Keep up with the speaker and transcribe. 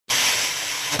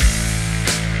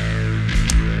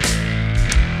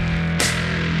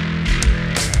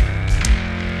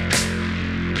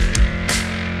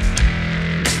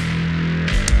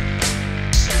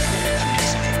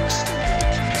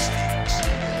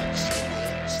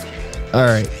All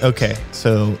right. Okay.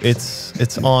 So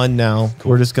it's on now. Cool.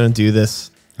 We're just gonna do this.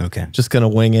 Okay. Just gonna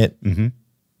wing it.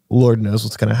 Lord knows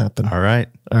what's gonna happen. All right.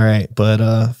 All right.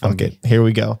 But fuck it. Here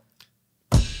we go.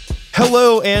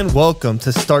 Hello and welcome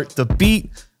to Start the Beat,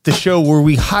 the show where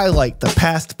we highlight the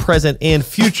past, present, and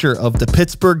future of the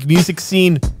Pittsburgh music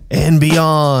scene and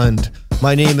beyond.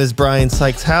 My name is Brian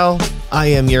Sykes-Howe. I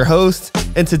am your host,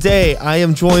 and today I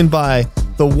am joined by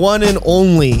the one and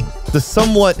only, the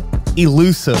somewhat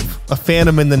elusive, a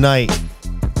phantom in the night,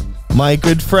 my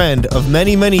good friend of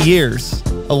many, many years,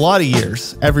 a lot of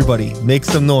years. Everybody, make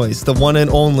some noise. The one and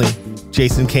only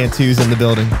Jason Cantu's in the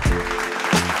building.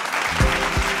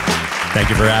 Thank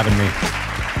you for having me.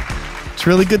 It's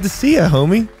really good to see you,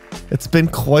 homie. It's been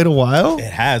quite a while.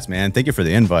 It has, man. Thank you for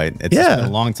the invite. It's been a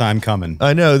long time coming.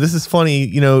 I know. This is funny.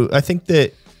 You know, I think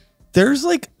that there's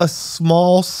like a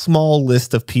small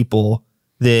list of people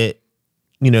that,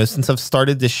 you know, since I've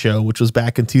started this show, which was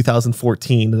back in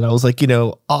 2014, and I was like, you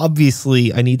know,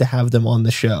 obviously I need to have them on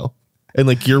the show. And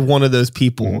like, you're one of those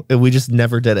people, and we just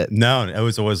never did it. No, it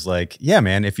was always like, yeah,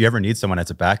 man, if you ever need someone as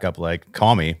a backup, like,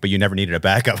 call me, but you never needed a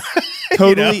backup.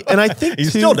 Totally. You know? And I think you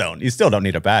still don't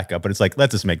need a backup, but it's like,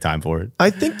 let's just make time for it. I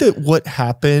think that what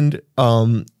happened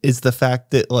is the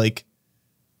fact that like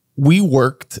we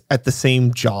worked at the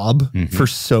same job for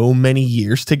so many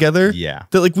years together. Yeah.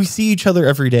 That like we see each other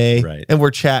every day, right, and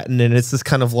we're chatting, and it's this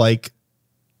kind of like,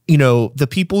 you know, the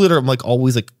people that I'm like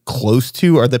always like close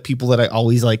to are the people that I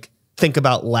always like think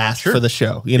about last for the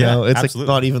show. You know, it's like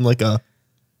not even like a,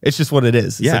 it's just what it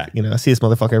is. It's like, you know, I see this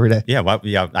motherfucker every day. Yeah. Well,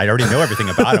 yeah. I already know everything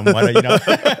about him. What, you know,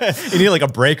 you need like a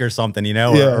break or something, you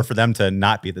know, or for them to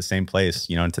not be at the same place,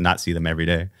 you know, and to not see them every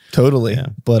day. Totally. Yeah.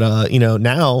 But, you know,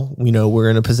 now, you know,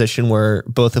 we're in a position where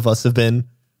both of us have been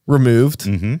removed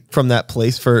from that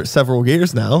place for several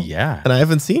years now. Yeah. And I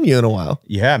haven't seen you in a while.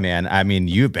 Yeah, man. I mean,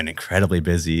 you've been incredibly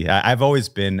busy. I've always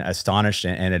been astonished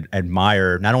and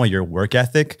admire not only your work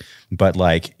ethic, but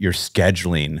like your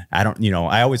scheduling. I don't, you know,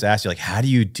 I always ask you like, how do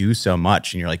you do so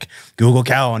much? And you're like, Google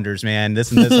calendars, man,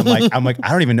 this and this. I'm like,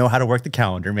 I don't even know how to work the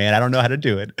calendar, man. I don't know how to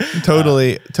do it.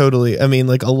 Totally. Totally. I mean,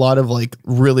 like a lot of like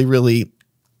really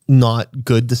not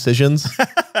good decisions.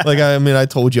 Like, I mean, I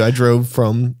told you I drove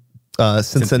from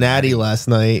Cincinnati last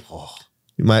night.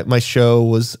 My show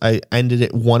was, I ended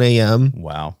at 1 a.m.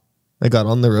 Wow. I got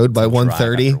on the road by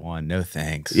 1:30. No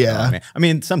thanks. Yeah. Oh, man. I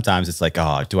mean, sometimes it's like,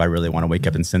 oh, do I really want to wake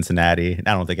up in Cincinnati?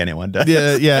 I don't think anyone does.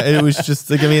 Yeah. It was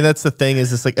just like, I mean, that's the thing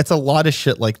is it's like, it's a lot of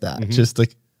shit like that. Just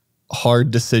like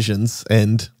hard decisions.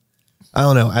 And I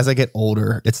don't know, as I get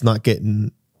older, it's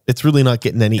really not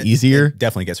getting any easier. It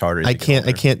definitely gets harder. I can't,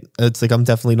 it's like, I'm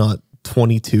definitely not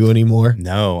 22 anymore.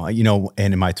 No, you know,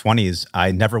 and in my 20s,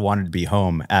 I never wanted to be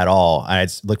home at all. I'd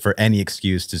look for any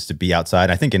excuse just to be outside.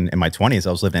 I think in my 20s,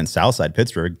 I was living in Southside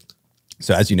Pittsburgh.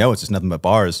 So as you know, it's just nothing but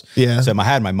bars. Yeah. So I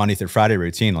had my Monday through Friday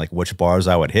routine, like which bars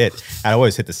I would hit. I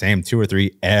always hit the same 2 or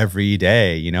 3 every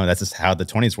day. You know, that's just how the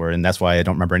 20s were. And that's why I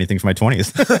don't remember anything from my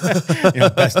 20s. You know,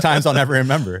 best times I'll never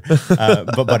remember.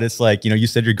 But it's like, you know, you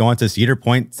said you're going to Cedar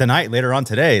Point tonight, later on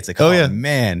today. It's like, oh yeah,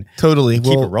 man. Totally.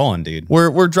 Keep it rolling, dude.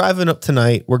 We're driving up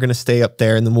tonight. We're going to stay up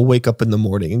there and then we'll wake up in the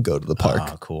morning and go to the park.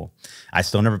 Oh, cool. I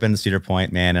still never been to Cedar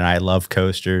Point, man. And I love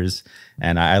coasters.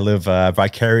 And I live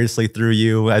vicariously through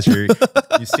you as you've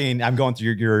seen. I'm going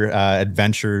through your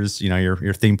adventures, you know,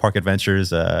 your theme park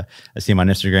adventures. I see them on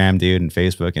Instagram, dude, and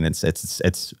Facebook, and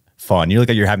it's fun. You look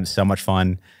like you're having so much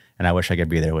fun, and I wish I could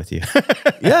be there with you.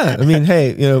 Yeah, I mean,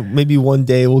 hey, you know, maybe one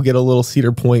day we'll get a little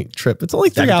Cedar Point trip. It's only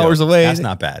 3 hours away. That's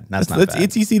not bad. That's not bad.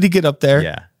 It's easy to get up there.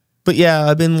 Yeah, but yeah,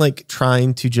 I've been like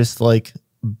trying to just like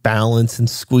balance and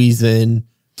squeeze in,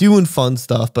 doing fun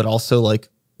stuff, but also like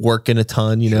working a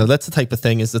ton, you know. That's the type of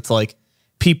thing is it's like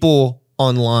people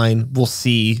online will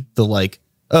see the like,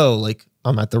 oh, like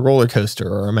I'm at the roller coaster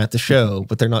or I'm at the show,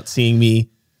 but they're not seeing me,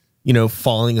 you know,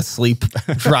 falling asleep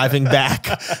driving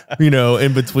back, you know,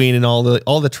 in between, and all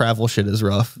the travel shit is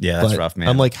rough. Yeah, that's rough, man.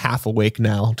 I'm like half awake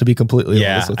now, to be completely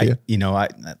honest with you. You know,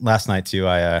 last night too,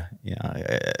 you know,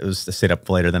 it was to sit up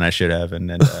later than I should have, and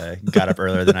got up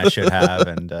earlier than I should have,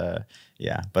 and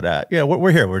yeah, but yeah,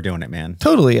 we're here, we're doing it, man.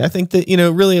 Totally. I think that, you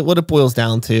know, really what it boils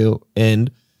down to,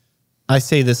 and I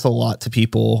say this a lot to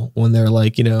people when they're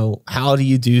like, you know, how do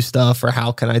you do stuff or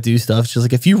how can I do stuff? It's just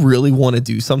like, if you really want to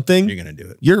do something, you're going to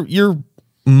do it. Your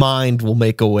mind will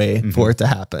make a way for it to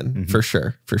happen. For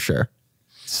sure. For sure.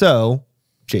 So,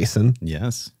 Jason.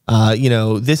 Yes. You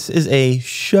know, this is a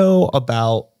show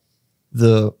about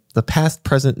the past,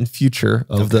 present, and future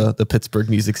of the Pittsburgh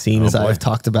music scene, as I've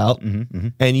talked about.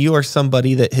 And you are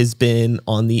somebody that has been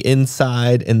on the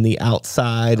inside and the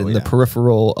outside and the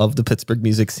peripheral of the Pittsburgh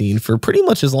music scene for pretty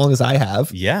much as long as I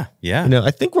have. Yeah. You know,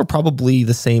 I think we're probably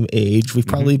the same age. We've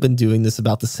probably been doing this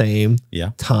about the same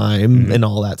time and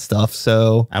all that stuff.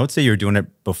 So I would say you're doing it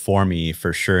before me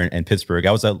for sure in Pittsburgh.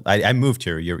 I moved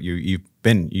here. You've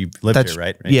lived here,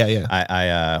 right?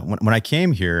 Yeah. When I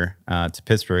came here to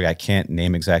Pittsburgh, I can't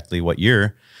name exactly what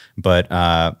year, but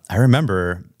I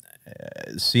remember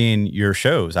seeing your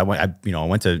shows. I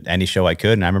went to any show I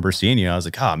could, and I remember seeing you. I was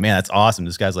like, oh man, that's awesome.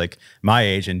 This guy's like my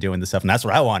age and doing this stuff, and that's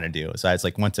what I want to do. So I just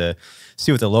like went to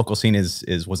see what the local scene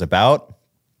was about.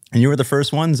 And you were the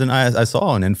first ones, and I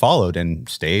saw and followed and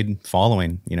stayed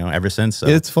following, ever since. So.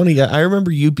 It's funny. I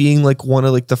remember you being like one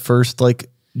of like the first like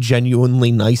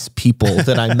genuinely nice people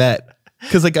that I met.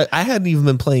 Because like I hadn't even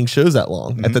been playing shows that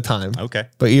long at the time. Okay.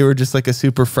 But you were just like a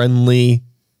super friendly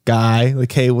guy.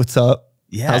 Like, hey, what's up?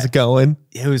 Yeah. How's it going?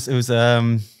 It was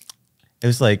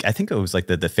like, I think it was like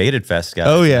the Faded Fest guys.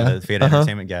 Oh yeah. The Faded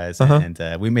Entertainment guys. And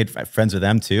we made friends with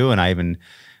them too. And I even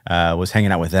was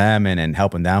hanging out with them and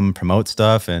helping them promote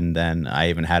stuff. And then I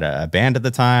even had a band at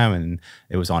the time, and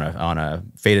it was on a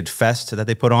Faded Fest that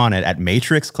they put on at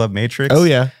Matrix, Club Matrix. Oh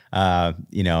yeah.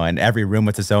 And every room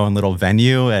with its own little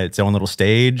venue, its own little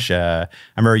stage. I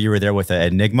remember you were there with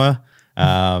Enigma,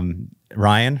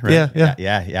 Ryan, right?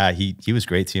 Yeah. He was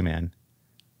great too, man.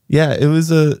 Yeah,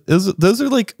 those are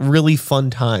like really fun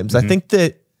times. I think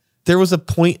that there was a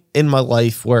point in my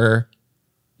life where,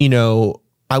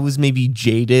 I was maybe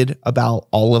jaded about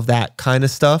all of that kind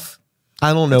of stuff.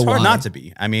 I don't know why. It's hard not to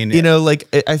be. I mean, like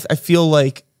I feel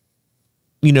like,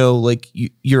 like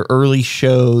your early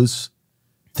shows,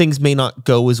 things may not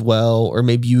go as well, or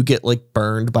maybe you get like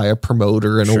burned by a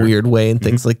promoter in a weird way and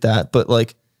things like that. But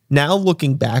like now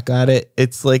looking back at it,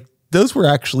 it's like those were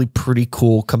actually pretty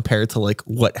cool compared to like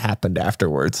what happened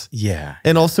afterwards. Yeah.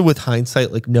 And also with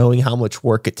hindsight, like knowing how much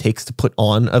work it takes to put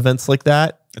on events like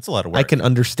that. It's a lot of work. I can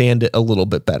understand it a little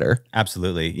bit better.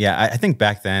 Absolutely. Yeah. I think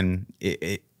back then,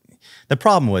 the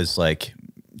problem was like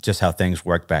just how things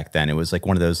worked back then. It was like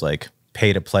one of those like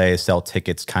pay to play, sell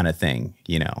tickets kind of thing,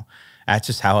 That's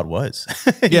just how it was.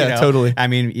 Yeah, totally. I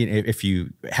mean, if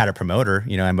you had a promoter,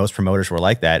 and most promoters were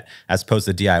like that, as opposed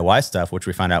to DIY stuff, which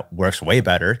we found out works way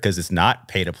better because it's not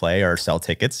pay to play or sell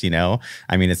tickets. I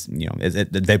mean, it's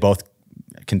they both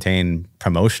contain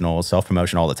self-promotion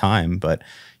all the time, but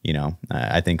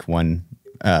I think one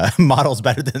model's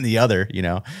better than the other.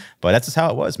 But that's just how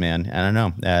it was, man. I don't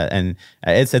know, and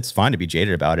it's fine to be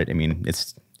jaded about it. I mean,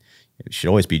 it should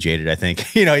always be jaded, I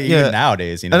think, even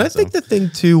nowadays, And I think the thing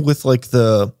too, with like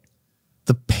the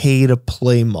pay to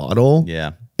play model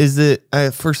is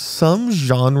that for some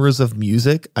genres of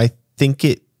music, I think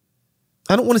I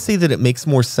don't want to say that it makes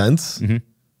more sense,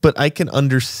 but I can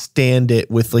understand it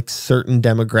with like certain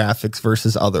demographics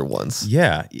versus other ones.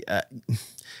 Yeah.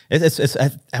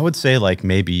 I would say like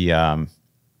maybe,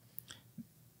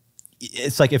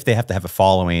 it's like if they have to have a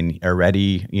following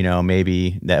already,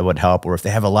 maybe that would help. Or if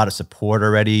they have a lot of support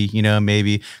already,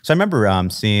 maybe. So I remember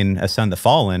seeing Ascend the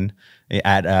Fallen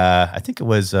at, I think it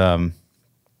was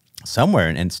somewhere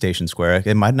in Station Square.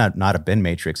 It might not have been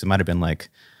Matrix. It might have been like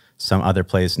some other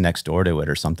place next door to it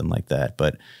or something like that.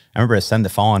 But I remember Ascend the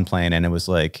Fallen playing, and it was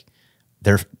like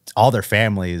all their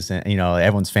families and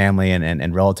everyone's family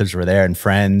and relatives were there and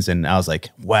friends, and I was like,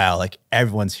 wow, like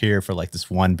everyone's here for like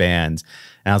this one band.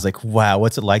 And I was like, wow,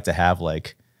 what's it like to have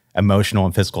like emotional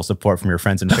and physical support from your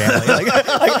friends and family?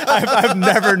 I've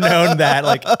never known that,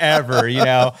 like, ever.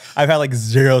 I've had like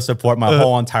zero support my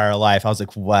whole entire life. I was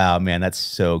like, wow, man, that's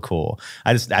so cool.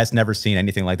 I just never seen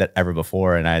anything like that ever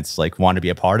before, and I just like wanted to be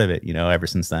a part of it ever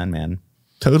since then, man.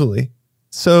 Totally.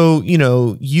 So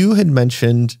you had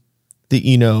mentioned that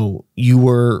you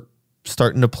were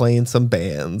starting to play in some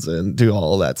bands and do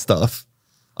all that stuff.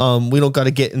 We don't got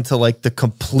to get into like the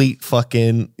complete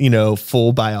fucking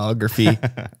full biography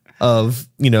of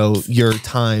your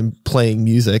time playing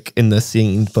music in the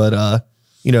scene, but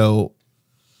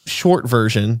short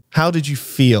version, how did you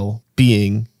feel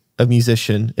being a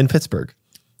musician in Pittsburgh?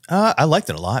 I liked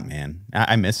it a lot, man.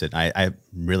 I miss it. I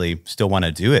really still want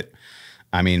to do it.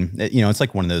 I mean, it's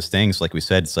like one of those things, like we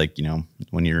said, it's like,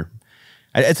 when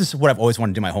it's just what I've always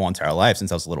wanted to do my whole entire life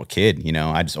since I was a little kid.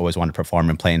 I just always wanted to perform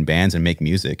and play in bands and make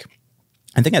music.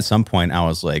 I think at some point I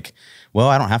was like, well,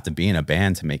 I don't have to be in a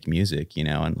band to make music,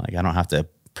 and like, I don't have to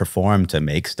perform to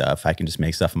make stuff. I can just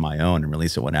make stuff on my own and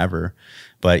release it whenever.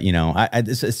 But,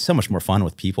 it's so much more fun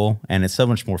with people, and it's so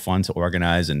much more fun to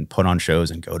organize and put on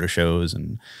shows and go to shows.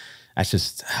 And that's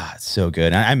just it's so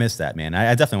good. I miss that, man.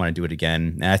 I definitely want to do it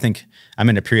again. And I think I'm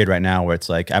in a period right now where it's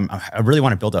like I really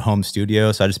want to build a home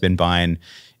studio. So I've just been buying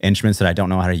instruments that I don't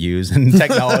know how to use and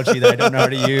technology that I don't know how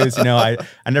to use. You know, I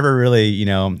never really, you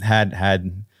know,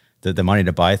 had the money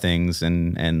to buy things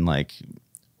and like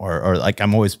or like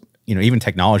I'm always, you know, even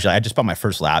technology. I just bought my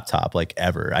first laptop like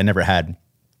ever. I never had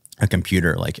a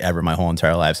computer like ever my whole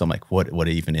entire life. So I'm like, what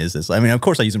even is this? I mean, of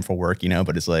course I use them for work, you know,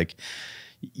 but it's like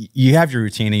you have your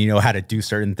routine and you know how to do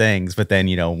certain things, but then,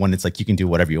 you know, when it's like you can do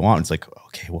whatever you want, it's like,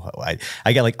 okay, well,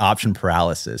 I get like option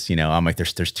paralysis, you know. I'm like,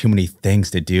 there's too many things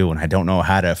to do and I don't know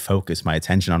how to focus my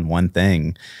attention on one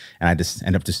thing, and I just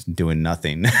end up just doing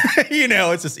nothing. You know,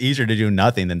 it's just easier to do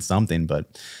nothing than something.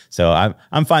 But so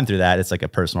I'm fine through that. It's like a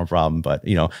personal problem, but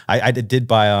you know, I did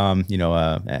buy you know,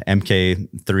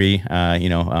 MK3 you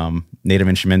know, Native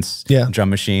Instruments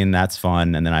drum machine. That's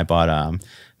fun. And then I bought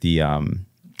the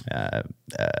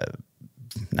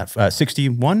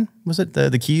 61 was it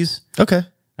the keys? Okay.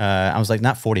 I was like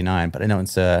not 49, but I know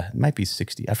it's it might be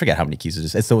 60. I forget how many keys it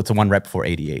is. It's the one right before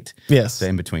 88. Yes. So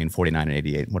in between 49 and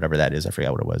 88, whatever that is. I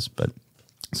forgot what it was, but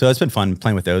so it's been fun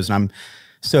playing with those, and I'm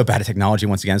so bad at technology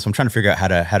once again. So I'm trying to figure out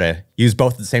how to use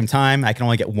both at the same time. I can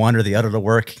only get one or the other to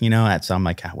work, you know. So I'm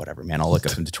like, whatever, man. I'll look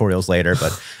up some tutorials later.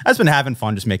 But I've been having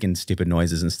fun just making stupid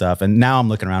noises and stuff. And now I'm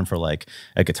looking around for like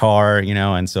a guitar, you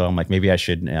know. And so I'm like, maybe I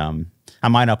should.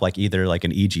 I'm eyeing up like either like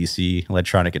an EGC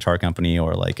electronic guitar company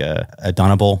or like a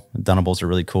Dunable. Dunables are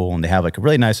really cool, and they have like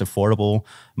really nice affordable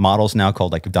models now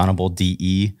called like Dunable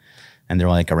DE, and they're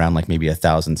like around like maybe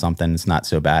 1,000 something. It's not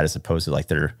so bad as opposed to like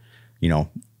their, you know,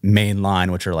 main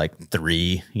line, which are like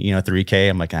 3K.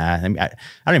 I'm like, I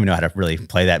don't even know how to really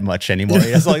play that much anymore.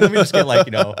 It's like, let me just get like,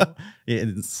 you know,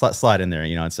 slide in there,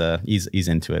 you know, it's ease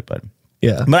into it. But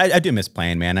yeah, but I do miss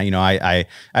playing, man. I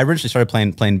originally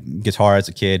started playing guitar as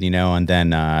a kid, you know, and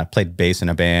then played bass in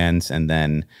a band, and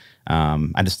then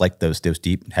I just like those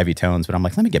deep, heavy tones. But I'm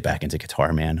like, let me get back into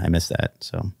guitar, man. I miss that.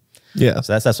 So yeah,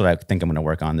 so that's what I think I'm going to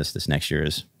work on this next year,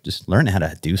 is just learning how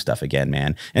to do stuff again,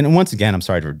 man. And once again, I'm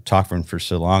sorry to talk for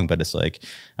so long, but it's like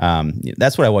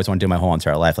that's what I always want to do my whole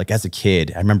entire life. Like as a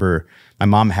kid, I remember my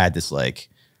mom had this like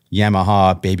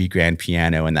Yamaha baby grand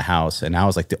piano in the house, and I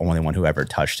was like the only one who ever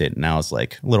touched it. And I was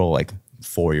like a little like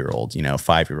 4-year-old, you know,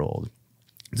 5-year-old,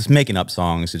 just making up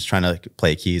songs, just trying to like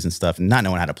play keys and stuff, and not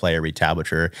knowing how to play or read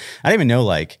tablature. I didn't even know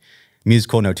like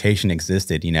musical notation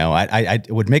existed, you know. I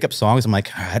would make up songs. I'm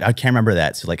like, I can't remember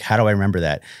that. So like, how do I remember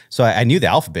that? So I knew the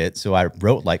alphabet. So I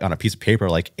wrote like on a piece of paper,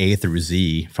 like A through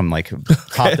Z from like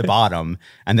top to bottom.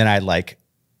 And then I like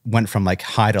went from like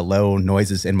high to low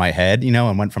noises in my head, you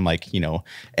know, and went from like, you know,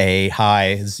 A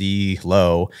high, Z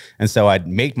low. And so I'd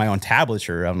make my own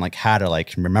tablature on like how to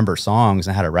like remember songs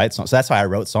and how to write songs. So that's why I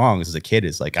wrote songs as a kid,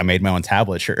 is like I made my own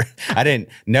tablature. I didn't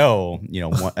know, you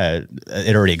know,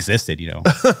 it already existed, you know.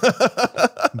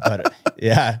 But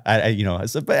yeah, I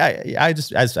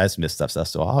just miss stuff.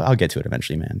 So I'll get to it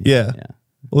eventually, man. Yeah.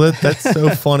 Well, that's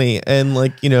so funny. And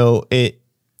like, you know, it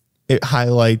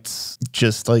highlights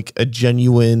just like a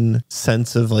genuine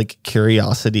sense of like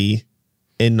curiosity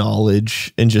and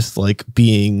knowledge, and just like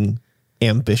being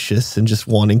ambitious and just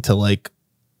wanting to like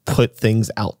put things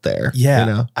out there. Yeah. You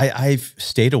know? I've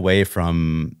stayed away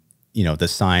from, you know, the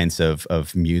science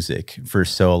of music for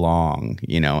so long,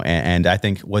 you know, and I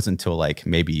think it wasn't until like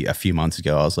maybe a few months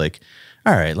ago, I was like,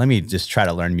 all right, let me just try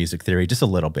to learn music theory just a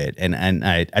little bit. And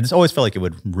I just always felt like it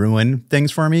would ruin things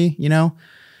for me, you know?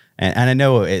 And I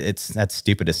know that's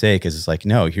stupid to say, because it's like,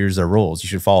 no, here's the rules, you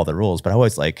should follow the rules. But I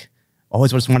always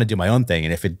just want to do my own thing.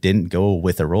 And if it didn't go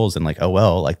with the rules, then like, oh,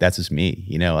 well, like that's just me,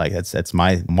 you know, like that's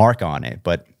my mark on it.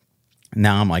 But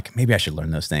now I'm like, maybe I should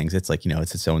learn those things. It's like, you know,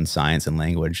 it's its own science and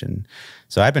language. And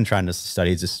so I've been trying to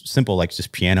study just simple, like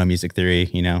just piano music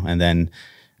theory, you know, and then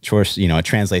of course, you know, it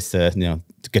translates to, you know,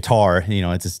 guitar, you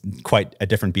know, it's just quite a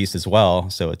different beast as well.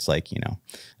 So it's like, you know,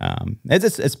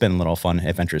 it's been a little fun,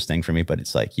 adventurous thing for me, but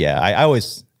it's like, yeah, I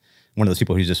always one of those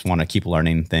people who just want to keep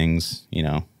learning things, you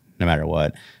know, no matter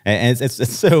what. And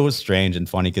it's so strange and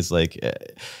funny, because like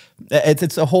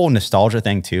it's a whole nostalgia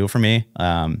thing too for me.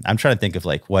 I'm trying to think of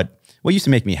like what used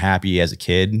to make me happy as a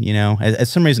kid, you know.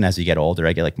 As some reason, as you get older,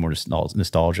 I get like more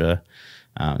nostalgic.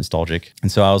 And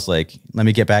so I was like, let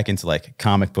me get back into like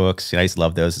comic books. You know, I used to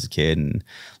love those as a kid and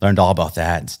learned all about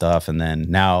that and stuff. And then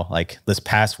now, like this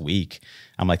past week,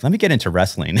 I'm like, let me get into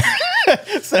wrestling.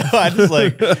 So I just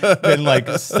like been like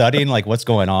studying like what's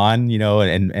going on, you know,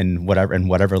 and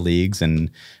whatever leagues, and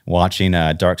watching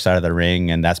Dark Side of the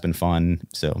Ring, and that's been fun.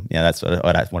 So yeah, that's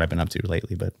what I've been up to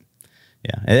lately. But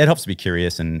yeah, it helps to be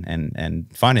curious, and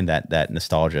finding that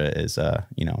nostalgia is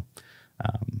you know,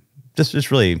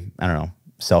 just really, I don't know,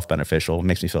 self-beneficial. It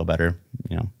makes me feel better,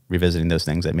 revisiting those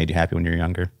things that made you happy when you were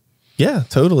younger. Yeah,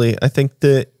 totally. I think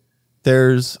that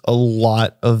there's a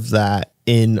lot of that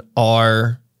in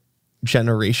our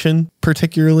generation,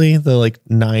 particularly the like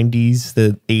 90s,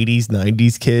 the 80s,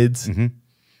 90s kids.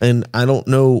 And I don't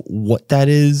know what that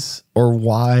is or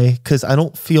why, because I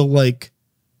don't feel like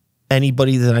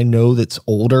anybody that I know that's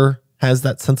older has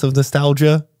that sense of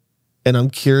nostalgia. And I'm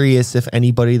curious if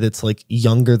anybody that's like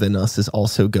younger than us is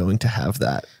also going to have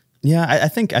that. Yeah, I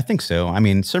think so. I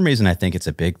mean, some reason I think it's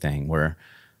a big thing where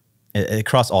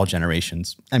across all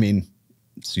generations. I mean,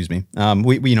 excuse me.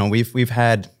 We've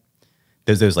had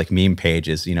those like meme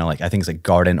pages, like I think it's like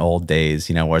Garden Old Days,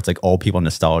 where it's like old people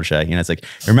nostalgia. It's like,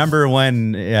 remember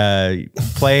when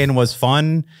playing was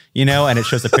fun, and it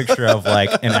shows a picture of like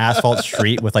an asphalt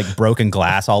street with like broken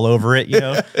glass all over it.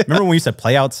 Remember when we used to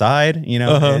play outside?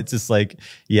 It's just like,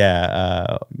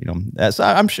 so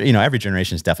I'm sure every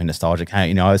generation is definitely nostalgic.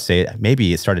 I would say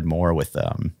maybe it started more with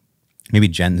maybe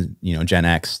Gen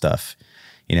X stuff,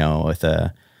 with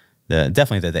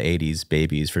definitely the 80s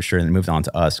babies for sure, and it moved on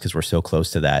to us because we're so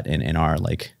close to that in our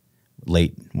like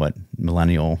late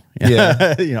millennial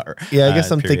I guess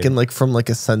I'm thinking like from like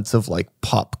a sense of like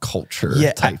pop culture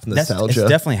type nostalgia. It's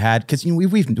definitely had, because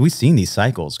we've seen these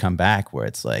cycles come back where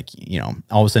it's like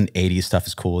all of a sudden 80s stuff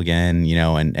is cool again,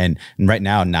 and right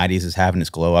now 90s is having this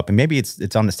glow up, and maybe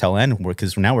it's on this tail end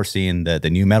because now we're seeing the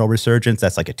new metal resurgence.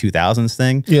 That's like a 2000s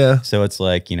thing. So it's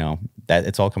like that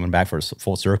it's all coming back for a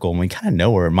full circle, and we kind of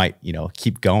know where it might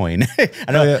keep going.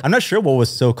 I'm not sure what was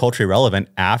so culturally relevant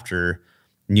after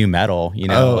new metal,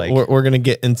 we're gonna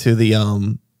get into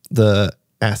the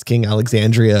Asking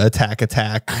Alexandria attack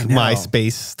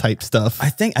MySpace type stuff. I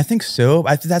think so.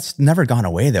 That's never gone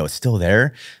away though. It's still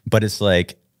there, but it's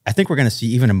like I think we're gonna see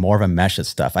even more of a mesh of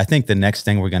stuff. I think the next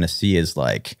thing we're gonna see is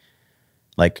like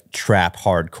trap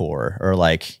hardcore or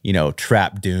like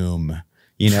trap doom.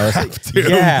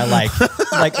 Yeah, like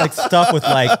stuff with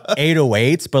like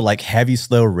 808s, but like heavy,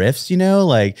 slow riffs.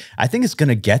 Like I think it's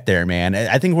gonna get there, man.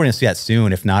 I think we're gonna see that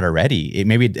soon, if not already.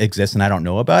 Maybe it exists and I don't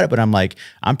know about it, but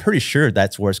I'm pretty sure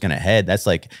that's where it's gonna head. That's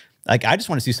like I just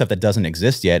want to see stuff that doesn't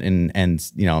exist yet, and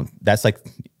that's like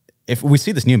if we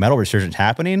see this new metal resurgence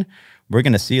happening, we're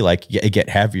gonna see like it get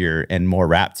heavier and more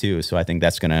rap too. So I think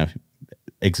that's gonna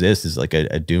exist as like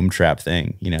a doom trap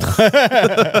thing,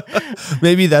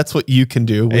 Maybe that's what you can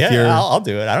do with your... I'll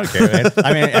do it. I don't care, man.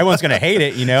 I mean, everyone's gonna hate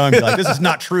it, and be like, this is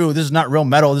not true, this is not real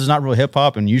metal, this is not real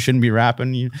hip-hop, and you shouldn't be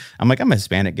rapping. I'm like, I'm a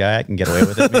Hispanic guy, I can get away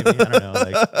with it, maybe. I don't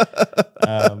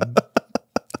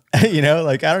know,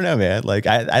 like I don't know, man. Like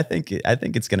I think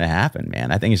it's gonna happen,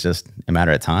 man. I think it's just a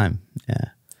matter of time. Yeah,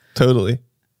 totally.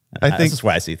 I think that's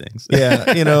why I see things.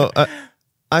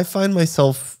 I find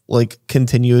myself like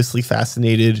continuously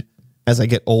fascinated as I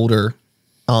get older,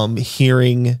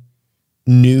 hearing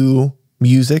new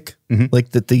music like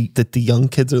that the young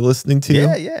kids are listening to.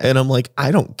 And I'm like,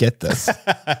 I don't get this,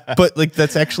 but like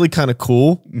that's actually kind of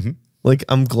cool. Like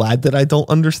I'm glad that I don't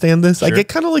understand this. Sure. I get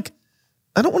kind of like,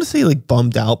 I don't want to say like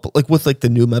bummed out, but like with like the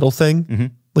new metal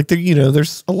thing, like there,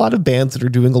 there's a lot of bands that are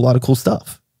doing a lot of cool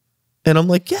stuff, and I'm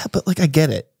like, yeah, but like I get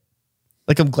it.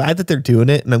 Like, I'm glad that they're doing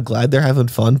it and I'm glad they're having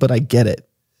fun, but I get it.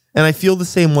 And I feel the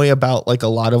same way about like a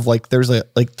lot of like, there's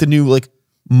like the new like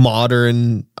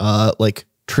modern, like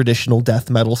traditional death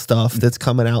metal stuff that's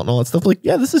coming out and all that stuff. Like,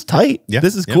 yeah, this is tight. Yeah,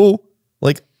 this is cool.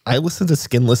 Like I listened to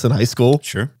Skinless in high school.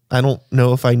 Sure. I don't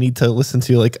know if I need to listen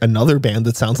to like another band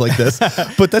that sounds like this,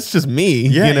 but that's just me,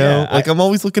 like I'm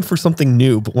always looking for something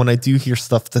new. But when I do hear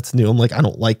stuff that's new, I'm like, I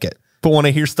don't like it. But when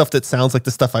I hear stuff that sounds like the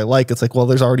stuff I like, it's like, well,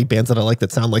 there's already bands that I like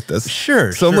that sound like this.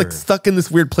 Sure. So I'm like stuck in this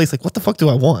weird place. Like, what the fuck do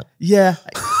I want? Yeah.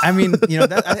 I mean, I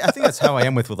think that's how I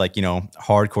am with like,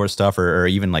 hardcore stuff or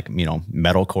even like,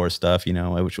 metalcore stuff,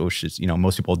 which is,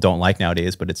 most people don't like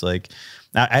nowadays. But it's like,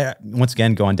 I once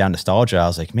again, going down nostalgia, I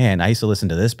was like, man, I used to listen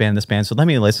to this band. So let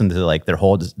me listen to like their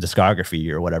whole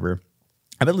discography or whatever.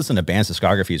 I've been listening to bands'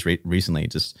 discographies recently,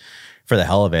 just for the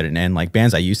hell of it, and like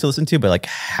bands I used to listen to, but like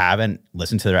haven't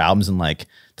listened to their albums in like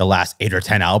the last 8 or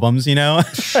 10 albums,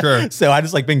 Sure. So I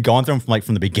just like been going through them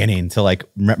from the beginning to like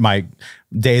my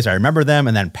days I remember them,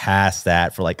 and then past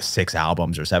that for like 6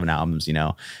 albums or 7 albums,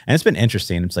 and it's been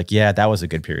interesting. It's like, yeah, that was a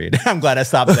good period. I'm glad I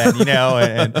stopped then,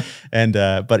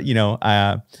 but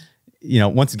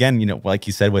once again, like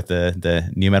you said with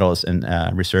the new metals and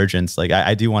resurgence, like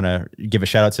I do want to give a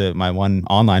shout out to my one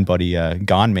online buddy,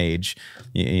 Gone Mage.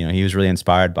 He was really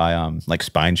inspired by like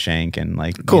Spine Shank and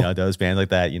like those bands like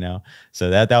that. So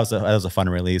that was a fun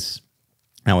release.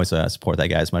 I always support that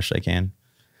guy as much as I can.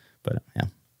 But yeah,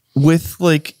 with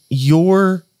like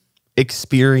your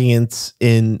experience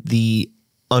in the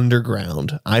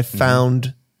underground, I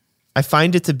find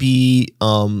it to be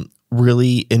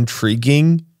really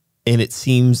intriguing, and it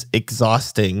seems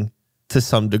exhausting to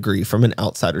some degree from an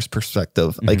outsider's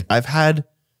perspective. Like, I've had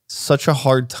such a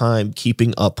hard time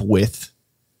keeping up with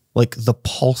like the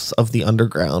pulse of the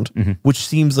underground, which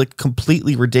seems like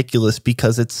completely ridiculous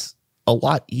because it's a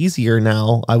lot easier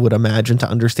now, I would imagine, to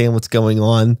understand what's going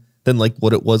on than like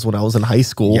what it was when I was in high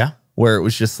school. Yeah. Where it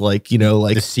was just like, you know,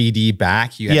 like the CD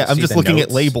back. I'm just looking at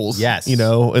labels. Yes. You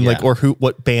know, and like, or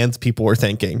what bands people were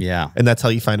thinking. Yeah. And that's how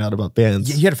you find out about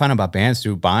bands. You had to find out about bands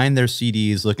through buying their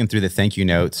CDs, looking through the thank you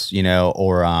notes, you know,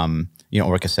 or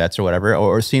cassettes or whatever,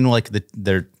 or seeing like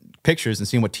their pictures and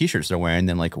seeing what t-shirts they're wearing.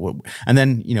 Then like, and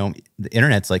then, you know, the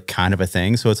internet's like kind of a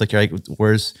thing. So it's like, you're like,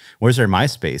 where's their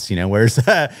MySpace? You know, where's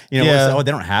that? You know, oh, they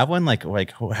don't have one. Like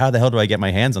how the hell do I get my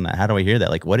hands on that? How do I hear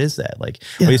that? Like, what is that? Like,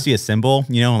 when you see a symbol,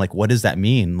 you know, like, what does that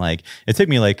mean? Like, it took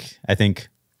me like, I think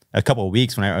a couple of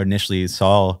weeks when I initially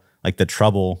saw like the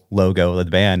Trouble logo of the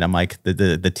band. I'm like,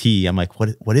 the T, I'm like,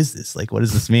 what is this? Like, what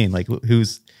does this mean? Like, who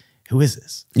is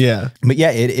this? Yeah. But yeah,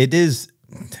 it is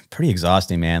pretty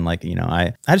exhausting, man. Like, you know,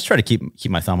 I just try to keep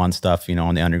my thumb on stuff, you know,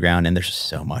 on the underground, and there's just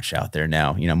so much out there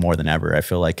now, you know, more than ever. I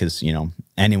feel like, because, you know,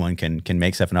 anyone can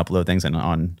make stuff and upload things, and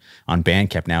on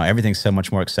Bandcamp now, everything's so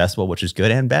much more accessible, which is good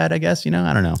and bad, I guess, you know.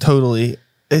 I don't know. Totally.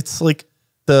 It's like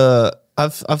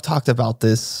I've talked about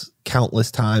this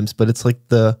countless times, but it's like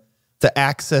the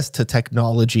access to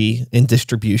technology and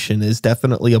distribution is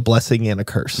definitely a blessing and a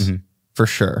curse, for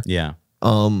sure. Yeah.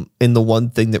 And the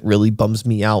one thing that really bums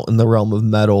me out in the realm of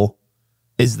metal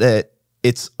is that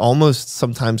it's almost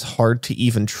sometimes hard to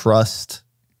even trust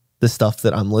the stuff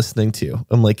that I'm listening to.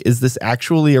 I'm like, is this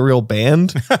actually a real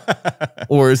band?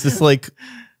 Or is this like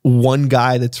one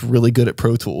guy that's really good at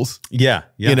Pro Tools? Yeah.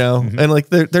 You know, and like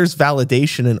there's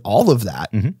validation in all of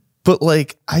that. But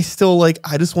like, I still like,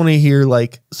 I just want to hear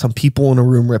like some people in a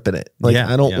room ripping it. Like,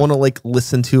 I don't want to like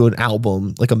listen to an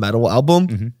album, like a metal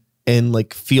album, and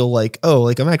like feel like, oh,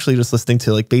 like I'm actually just listening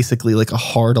to like basically like a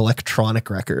hard electronic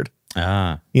record.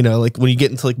 You know, like when you get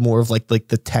into like more of like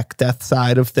the tech death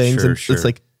side of things, it's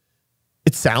like,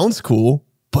 it sounds cool,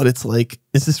 but it's like,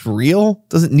 is this real?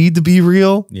 Does it need to be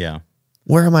real? Yeah.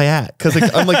 Where am I at? Because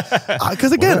like, I'm like,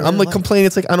 because again, I'm like complaining.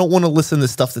 It's like, I don't want to listen to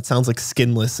stuff that sounds like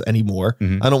Skinless anymore.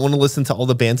 I don't want to listen to all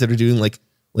the bands that are doing like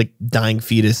Dying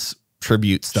Fetus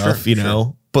tribute stuff, you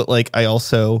know. But like, I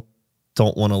also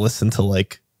don't want to listen to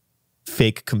like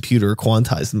fake computer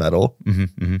quantized metal.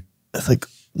 It's like,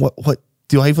 what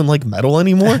do I even like metal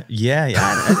anymore?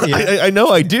 I know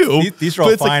I do. These are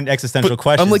all fine like, existential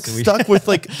questions. I'm like stuck with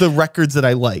like the records that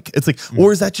I like. It's like,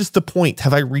 or is that just the point?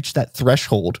 Have I reached that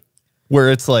threshold where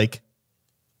it's like,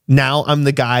 now I'm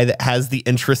the guy that has the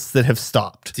interests that have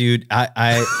stopped? Dude,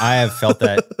 I have felt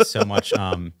that so much.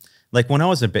 Like when I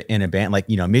was in a band, like,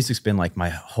 you know, music's been like my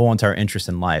whole entire interest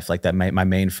in life, like that my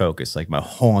main focus, like my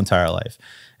whole entire life.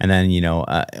 And then, you know,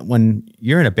 when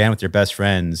you're in a band with your best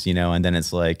friends, you know, and then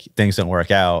it's like things don't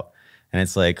work out, and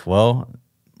it's like, well,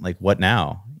 like what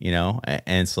now, you know? And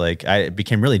it's like I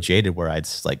became really jaded where I'd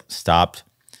like stopped,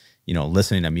 you know,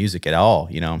 listening to music at all,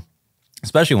 you know,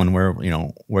 especially when we're, you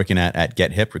know, working at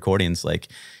Get Hip Recordings. Like,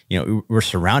 you know, we're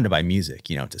surrounded by music,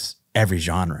 you know, just every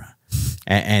genre,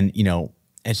 and you know,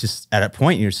 it's just at a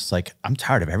point you're just like, I'm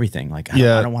tired of everything. Like, I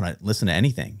don't want to listen to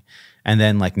anything. And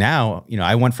then like now, you know,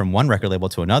 I went from one record label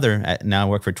to another. Now I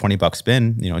work for 20 Buck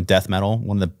Spin, you know, death metal,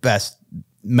 one of the best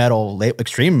metal,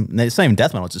 extreme, it's not even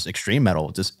death metal, it's just extreme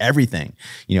metal, just everything,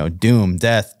 you know, doom,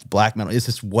 death, black metal. It's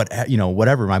just what, you know,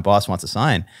 whatever my boss wants to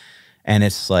sign. And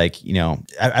it's like, you know,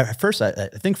 at first I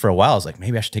think for a while I was like,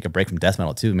 maybe I should take a break from death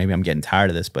metal too. Maybe I'm getting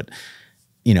tired of this. But,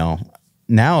 you know,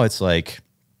 now it's like,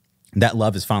 that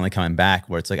love is finally coming back,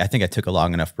 where it's like, I think I took a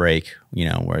long enough break, you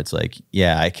know, where it's like,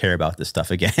 yeah, I care about this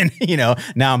stuff again. You know,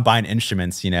 now I'm buying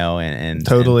instruments, you know, and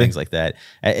things like that.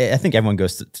 I think everyone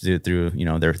goes through, you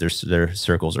know, their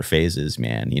circles or phases,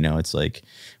 man. You know, it's like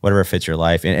whatever fits your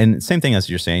life. And same thing as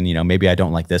you're saying, you know, maybe I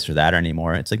don't like this or that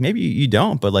anymore. It's like, maybe you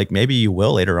don't, but like maybe you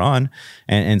will later on.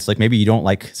 And it's like, maybe you don't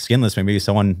like Skinless. Maybe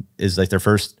someone is like their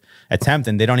first attempt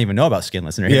and they don't even know about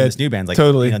Skinless, and they're hearing this new band's like, you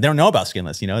know, they don't know about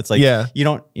Skinless, you know. It's like, you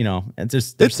don't, you know, it's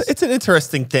just, it's an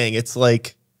interesting thing. It's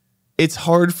like, it's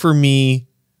hard for me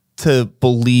to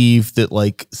believe that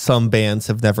like some bands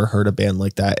have never heard a band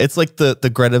like that. It's like the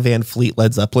Greta Van Fleet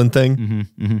Led Zeppelin thing.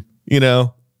 You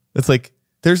know, it's like,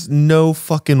 there's no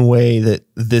fucking way that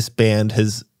this band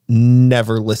has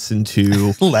never listened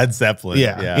to Led Zeppelin.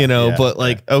 You know, but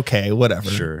like, okay, whatever.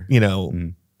 Sure. You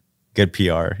know, Good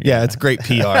PR. Yeah, it's great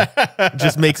PR. It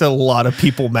just makes a lot of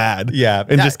people mad. Yeah.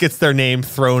 And just gets their name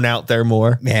thrown out there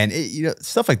more. Man,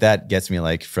 stuff like that gets me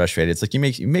like frustrated. It's like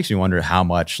it makes me wonder how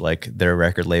much like their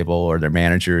record label or their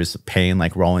manager is paying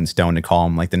like Rolling Stone to call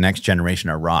them like the next generation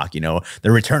of rock.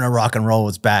 The return of rock and roll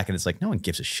is back. And it's like, no one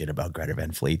gives a shit about Greta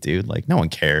Van Fleet, dude. Like no one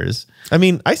cares. I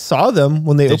mean, I saw them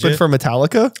when they opened for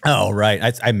Metallica. Oh,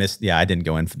 right. I missed. Yeah, I didn't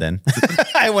go in for then.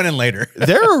 I went in later.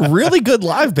 They're a really good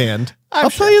live band. I'll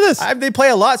tell you this. They play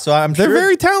a lot, so I'm sure they're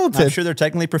very talented. I'm sure they're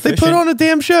technically proficient. They put on a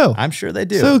damn show. I'm sure they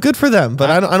do. So good for them. But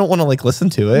I don't want to like listen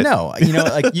to it. No,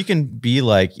 like you can be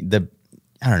like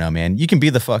I don't know, man. You can be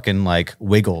the fucking like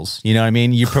Wiggles. You know what I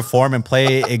mean? You perform and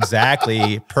play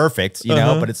exactly perfect.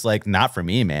 But it's like not for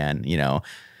me, man.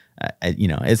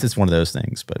 It's just one of those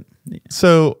things. But yeah.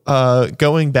 So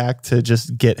going back to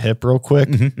just Get Hip real quick,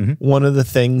 one of the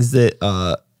things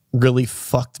that really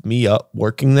fucked me up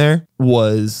working there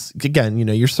was, again,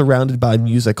 you're surrounded by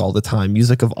music all the time,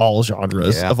 music of all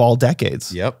genres, of all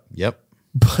decades. Yep.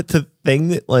 But the thing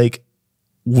that like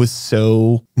was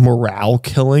so morale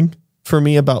killing for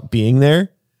me about being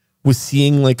there was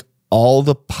seeing like all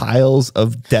the piles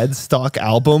of dead stock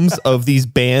albums of these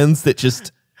bands that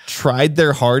just tried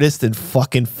their hardest and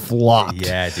fucking flopped.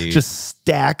 Yeah, dude. Just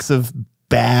stacks of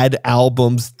bad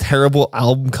albums, terrible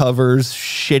album covers,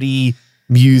 shitty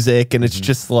music, and it's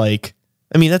just like,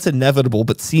 I mean, that's inevitable,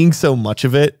 but seeing so much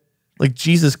of it, like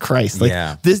Jesus Christ,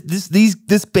 like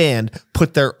this band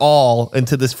put their all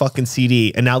into this fucking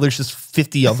CD, and now there's just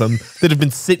 50 of them that have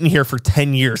been sitting here for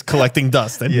 10 years collecting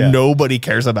dust, and nobody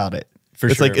cares about it.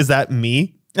 It's like, is that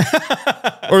me?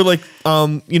 Or like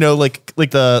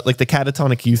like the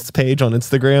Catatonic Youth page on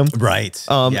Instagram, right?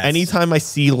 Anytime I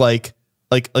see like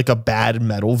a bad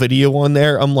metal video on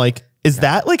there, I'm like, is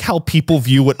that like how people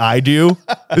view what I do?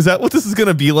 Is that what this is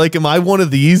gonna be like? Am I one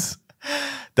of these?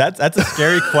 That's a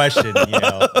scary question.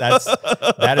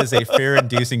 That is a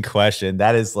fear-inducing question.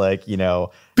 That is like,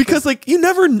 because like you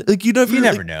never know.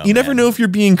 You never know if you're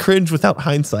being cringe without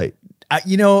hindsight. I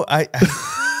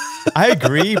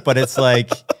agree, but it's like,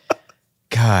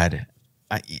 God,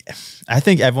 I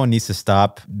think everyone needs to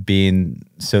stop being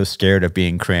so scared of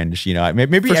being cringe.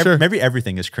 Maybe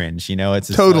everything is cringe. It's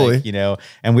just totally, like,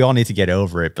 and we all need to get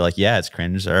over it. But like, yeah, it's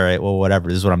cringe. All right, well, whatever.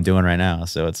 This is what I'm doing right now.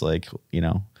 So it's like,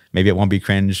 maybe it won't be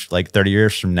cringe like 30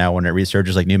 years from now when it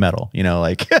resurges like new metal.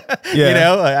 It's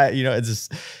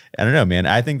just, I don't know, man.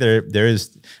 I think there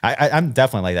is. I'm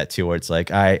definitely like that too, where it's like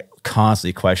I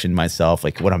constantly question myself,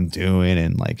 like what I'm doing,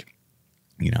 and like,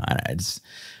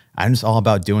 I'm just all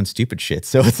about doing stupid shit.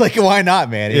 So it's like, why not,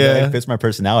 man? It fits my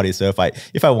personality. So if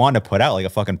I want to put out like a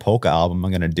fucking polka album,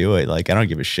 I'm gonna do it. Like I don't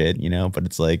give a shit, But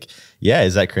it's like, yeah,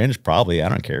 is that cringe? Probably. I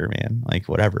don't care, man. Like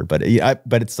whatever. But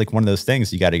but it's like one of those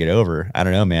things you got to get over. I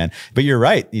don't know, man. But you're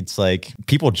right. It's like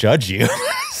people judge you.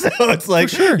 So it's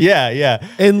like, yeah.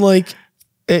 And like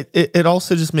it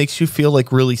also just makes you feel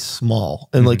like really small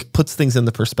and like puts things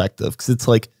into perspective, because it's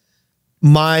like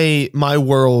my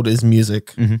world is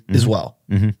music as well.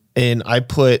 And I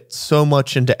put so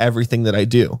much into everything that I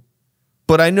do.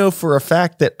 But I know for a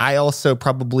fact that I also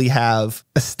probably have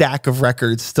a stack of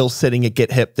records still sitting at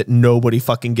Get Hip that nobody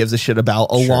fucking gives a shit about,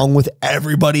 along with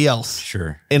everybody else.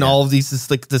 Sure. And all of these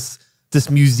is like this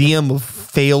museum of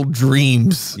failed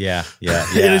dreams. Yeah.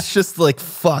 And it's just like,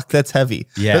 fuck, that's heavy.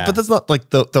 Yeah. But that's not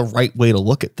like the right way to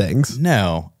look at things.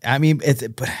 No. I mean,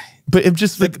 but it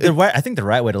just like I think the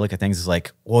right way to look at things is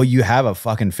like, well, you have a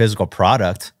fucking physical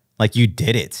product. Like you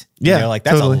did it. Like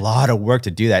that's totally a lot of work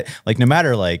to do that. Like no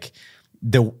matter like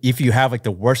if you have like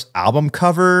the worst album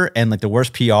cover and like the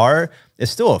worst PR, it's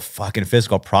still a fucking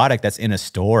physical product that's in a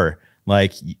store.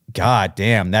 Like, God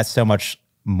damn, that's so much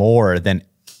more than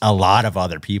a lot of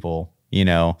other people,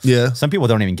 Yeah. Some people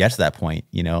don't even get to that point,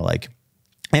 like.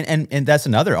 And that's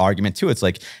another argument too. It's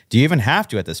like, do you even have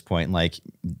to at this point? Like,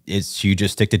 is you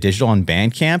just stick to digital and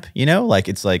Bandcamp? Like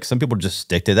it's like some people just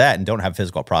stick to that and don't have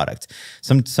physical product.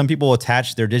 Some people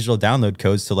attach their digital download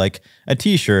codes to like a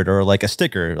T-shirt or like a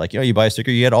sticker. Like you buy a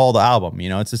sticker, you get all the album.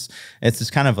 It's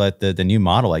just kind of like the new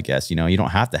model, I guess. You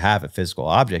don't have to have a physical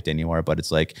object anymore. But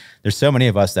it's like there's so many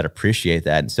of us that appreciate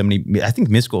that, and so many. I think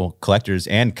musical collectors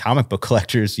and comic book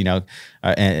collectors,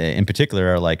 in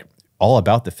particular, are like all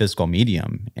about the physical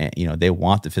medium, and they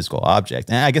want the physical object.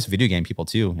 And I guess video game people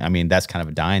too. I mean, that's kind of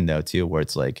a dying though too, where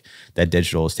it's like that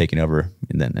digital is taking over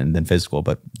and then physical,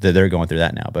 but they're going through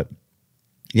that now. But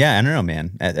yeah, I don't know,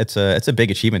 man. It's a big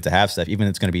achievement to have stuff, even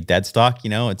if it's going to be dead stock.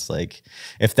 It's like,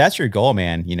 if that's your goal,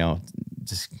 man,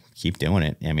 just keep doing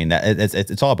it. I mean,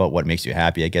 it's all about what makes you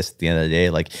happy, I guess, at the end of the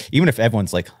day. Like, even if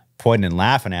everyone's like pointing and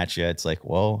laughing at you, it's like,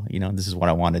 well, this is what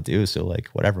I want to do. So like,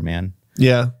 whatever, man.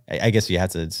 Yeah. I guess you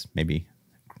have to maybe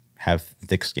have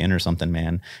thick skin or something,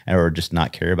 man, or just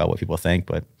not care about what people think.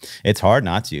 But it's hard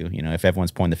not to, you know, if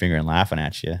everyone's pointing the finger and laughing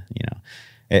at you, you know,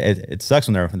 it sucks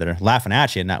when they're laughing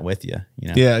at you and not with you, you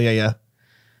know? Yeah.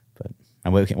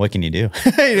 But what can you do?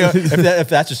 You know, if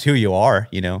that's just who you are,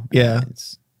 you know? Yeah.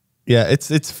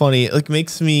 It's funny. It like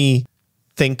makes me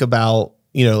think about,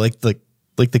 you know, like the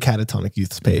Catatonic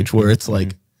Youths page where it's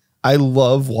like, I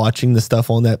love watching the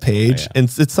stuff on that page, and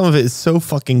some of it is so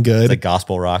fucking good. It's like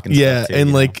gospel rock and stuff too,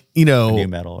 and like you know, new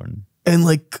metal and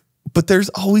like, but there's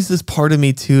always this part of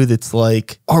me too that's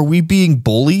like, are we being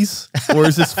bullies or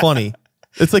is this funny?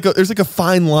 It's like there's like a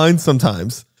fine line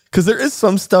sometimes because there is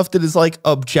some stuff that is like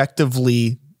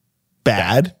objectively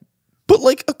bad, but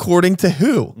like according to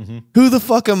who? Who the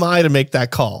fuck am I to make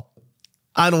that call?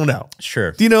 I don't know.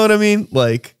 Sure. Do you know what I mean?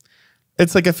 Like,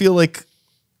 it's like I feel like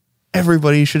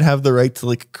everybody should have the right to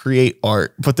like create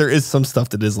art, but there is some stuff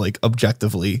that is like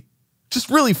objectively just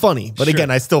really funny. But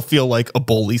again, I still feel like a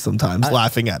bully sometimes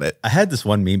laughing at it. I had this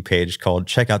one meme page called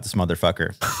 "Check Out This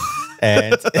Motherfucker,"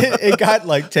 and it got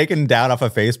like taken down off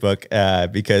of Facebook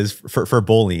because for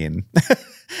bullying,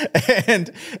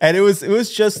 and it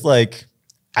was just like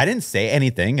I didn't say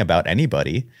anything about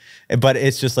anybody. But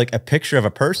it's just like a picture of a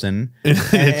person.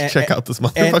 And check out this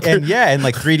motherfucker. And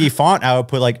like 3D font, I would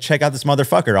put like check out this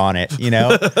motherfucker on it, you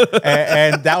know?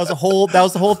 and that was the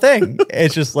whole thing.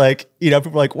 It's just like, you know,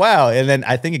 people are like, wow. And then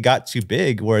I think it got too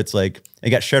big where it's like, it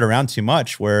got shared around too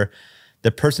much where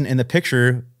the person in the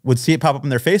picture would see it pop up on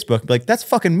their Facebook and be like, that's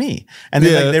fucking me. And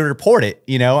then like, they would report it,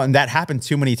 you know? And that happened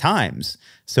too many times.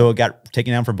 So it got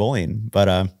taken down for bullying.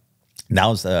 But that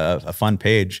was a fun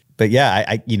page. But yeah,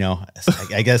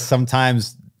 I guess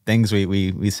sometimes things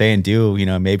we say and do, you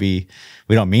know, maybe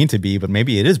we don't mean to be, but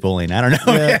maybe it is bullying. I don't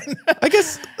know. Yeah. I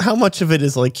guess how much of it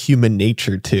is like human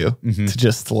nature too, to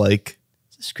just like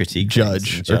critique,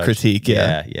 judge or critique.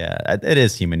 Yeah. It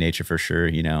is human nature for sure.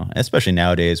 You know, especially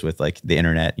nowadays with like the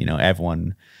internet, you know,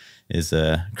 everyone is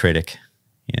a critic,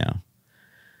 you know.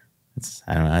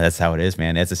 I don't know. That's how it is,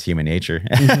 man. That's just human nature.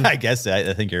 I guess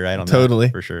I think you're right on that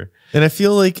for sure. And I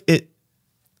feel like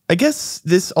I guess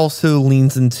this also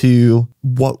leans into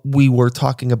what we were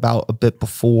talking about a bit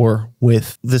before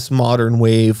with this modern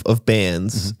wave of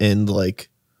bands and like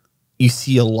you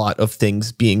see a lot of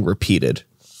things being repeated.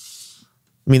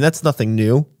 I mean, that's nothing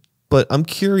new, but I'm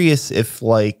curious if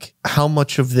like how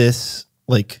much of this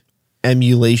like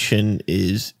emulation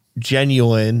is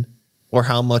genuine or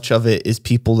how much of it is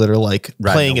people that are like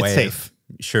playing it safe.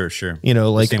 Sure. You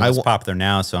know, like what's popular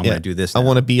now, so I'm going to do this now. I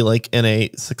want to be like in a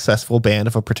successful band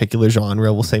of a particular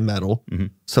genre, we'll say metal.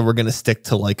 So we're going to stick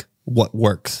to like what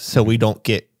works so we don't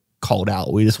get called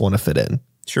out. We just want to fit in.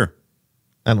 Sure.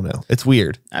 I don't know. It's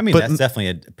weird. I mean, that's definitely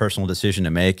a personal decision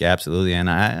to make. Absolutely. And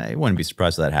I wouldn't be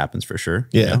surprised if that happens for sure.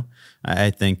 Yeah. You know? I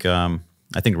think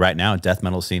right now death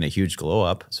metal is seeing a huge glow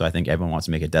up. So I think everyone wants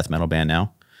to make a death metal band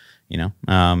now. You know,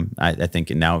 I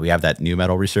think now we have that new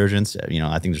metal resurgence. You know,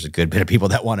 I think there's a good bit of people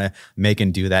that want to make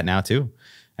and do that now too.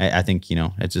 I think, you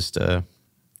know, it's just,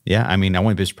 yeah, I mean, I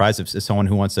wouldn't be surprised if someone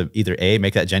who wants to either A,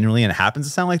 make that genuinely and it happens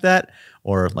to sound like that,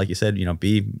 or like you said, you know,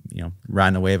 B, you know,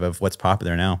 riding the wave of what's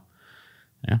popular now.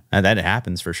 Yeah, and that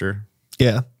happens for sure.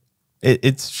 Yeah.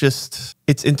 It's just,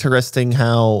 it's interesting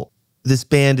how this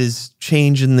band is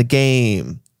changing the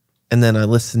game. And then I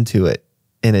listen to it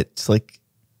and it's like,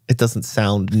 it doesn't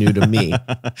sound new to me.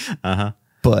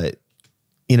 But,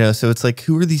 you know, so it's like,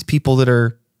 who are these people that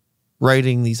are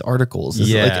writing these articles?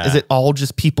 Is it all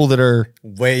just people that are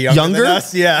way younger than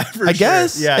us? Yeah, I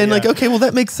guess. Yeah, and like, okay, well,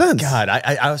 that makes sense. God,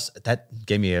 that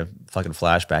gave me a fucking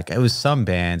flashback. It was some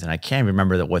bands, and I can't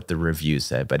remember what the review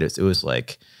said, but it was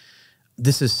like,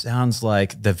 sounds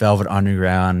like the Velvet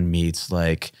Underground meets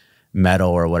like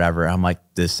metal or whatever. I'm like,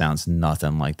 this sounds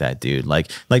nothing like that, dude. Like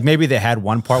maybe they had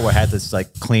one part where it had this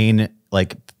like clean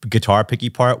like guitar picky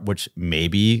part, which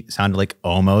maybe sounded like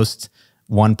almost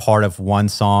one part of one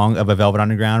song of a Velvet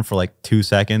Underground for like 2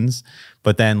 seconds,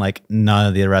 but then like none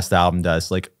of the rest of the album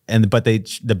does. Like, but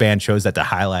the band chose that to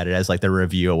highlight it as like the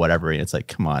review or whatever. And it's like,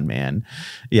 come on, man.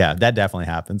 Yeah, that definitely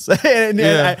happens. and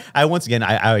I once again,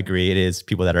 I agree. It is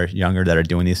people that are younger that are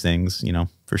doing these things, you know,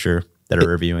 for sure, that are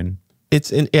reviewing.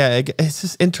 It's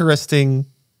just interesting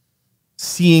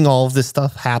seeing all of this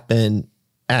stuff happen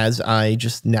as I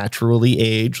just naturally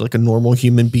age like a normal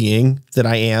human being that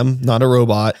I am, not a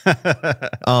robot.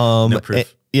 No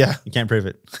proof. Yeah. You can't prove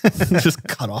it. Just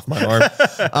cut off my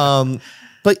arm.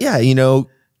 But yeah, you know,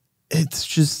 it's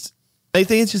just, I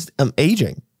think it's just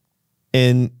aging.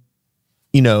 And,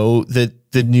 you know, that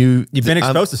You've been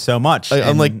exposed to so much.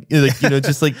 I'm like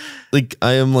just like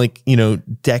I am like,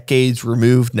 decades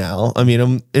removed now. I mean,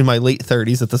 I'm in my late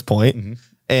 30s at this point.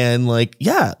 And like,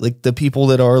 yeah, like the people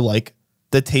that are like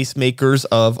the tastemakers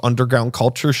of underground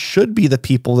culture should be the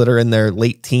people that are in their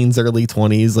late teens, early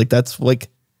 20s. Like that's like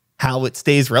how it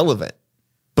stays relevant.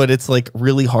 But it's like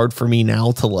really hard for me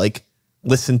now to like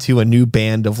listen to a new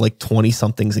band of like 20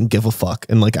 somethings and give a fuck.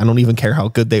 And like, I don't even care how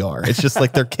good they are. It's just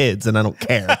like they're kids and I don't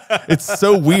care. It's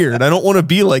so weird. I don't want to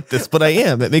be like this, but I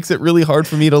am. It makes it really hard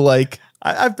for me to like.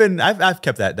 I've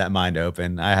kept that mind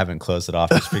open. I haven't closed it off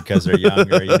just because they're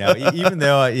younger, even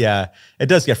though, it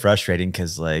does get frustrating.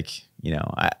 Cause like,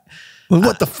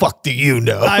 what the fuck do you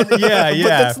know? But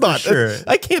that's not sure.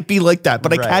 I can't be like that,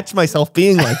 but I catch myself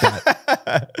being like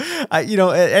that.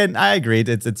 And I agree.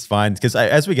 It's fine because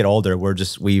as we get older,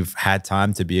 we've had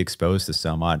time to be exposed to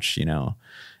so much,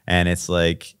 and it's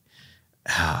like,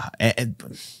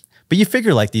 but you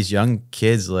figure like these young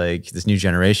kids, like this new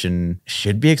generation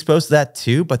should be exposed to that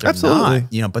too, but they're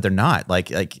not, but they're not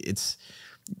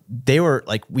they were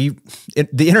like, the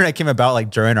internet came about like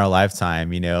during our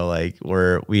lifetime, like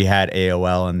where we had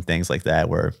AOL and things like that,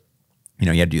 where, you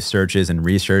had to do searches and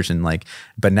research and like,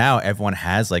 but now everyone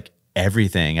has like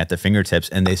everything at the fingertips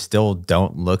and they still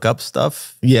don't look up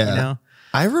stuff. Yeah.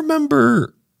 I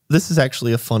remember, this is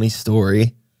actually a funny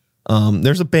story.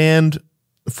 There's a band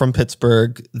from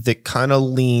Pittsburgh that kind of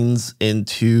leans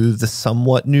into the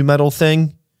somewhat new metal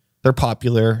thing. They're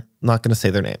popular. I'm not going to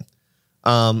say their name.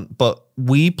 But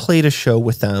we played a show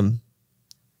with them,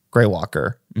 Grey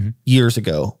Walker, years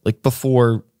ago, like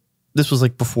before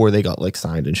they got like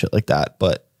signed and shit like that.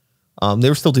 But they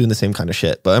were still doing the same kind of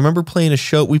shit. But I remember playing a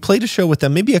show. We played a show with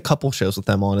them, maybe a couple shows with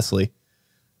them, honestly.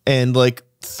 And like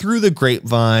through the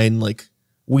grapevine, like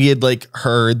we had like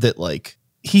heard that like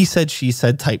he said, she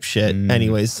said type shit.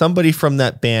 Anyways, somebody from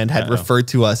that band had referred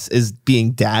to us as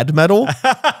being dad metal.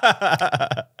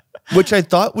 Which I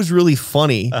thought was really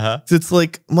funny. It's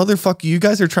like, motherfucker, you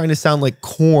guys are trying to sound like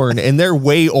Korn, and they're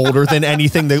way older than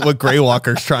anything that what Grey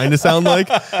Walker's trying to sound like.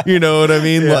 You know what I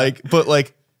mean? Yeah. Like, but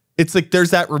like, it's like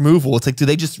there's that removal. It's like, do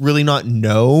they just really not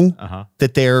know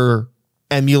that they're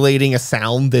emulating a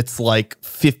sound that's like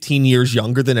 15 years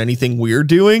younger than anything we're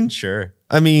doing? Sure.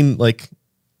 I mean, like,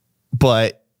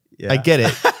 but I get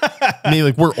it. I mean,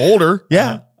 like, we're older.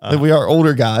 Yeah. Like we are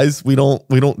older guys. We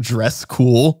don't dress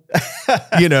cool,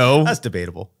 That's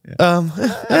debatable. Yeah.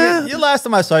 The last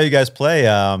time I saw you guys play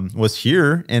was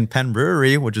here in Penn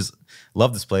Brewery, which is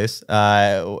love this place.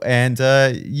 And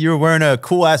you were wearing a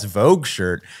cool ass Vogue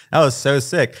shirt. That was so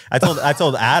sick. I told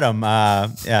Adam.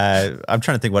 I'm trying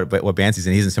to think what bands he's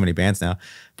in. He's in so many bands now.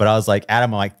 But I was like,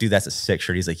 Adam, I'm like, dude, that's a sick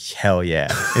shirt. He's like, hell yeah.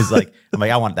 He's like, I'm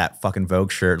like, I want that fucking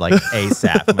Vogue shirt like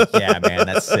ASAP. I'm like, yeah, man,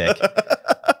 that's sick.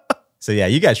 So yeah,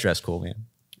 you guys dress cool, man.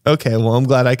 Okay, well, I'm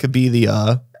glad I could be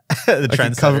the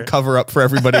trend cover up for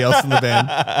everybody else in the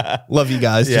band. Love you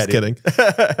guys. Yeah, just kidding.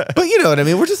 But you know what I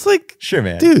mean? We're just like, sure,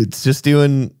 man. Dudes just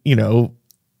doing, I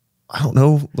don't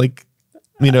know, like,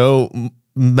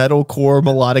 metalcore,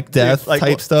 melodic death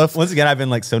type stuff. Once again, I've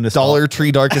been like so nostalgic. Dollar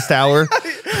Tree Darkest Hour.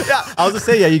 Yeah, I was gonna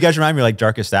say, yeah, you guys remind me of like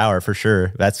Darkest Hour for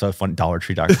sure. That's so fun. Dollar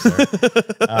Tree Darkest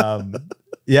Hour.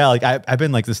 Yeah, like I've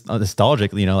been like this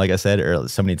nostalgic, like I said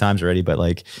so many times already, but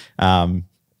like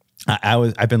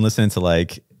I've been listening to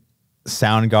like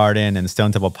Soundgarden and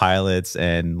Stone Temple Pilots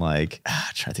and like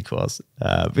I'm trying to think who else.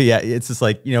 But yeah, it's just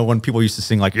like, when people used to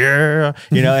sing like, yeah,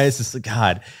 it's just like,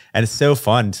 God. And it's so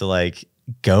fun to like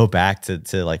go back to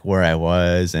like where I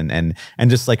was and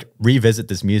just like revisit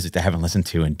this music that I haven't listened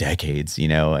to in decades,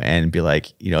 and be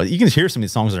like, you can hear some of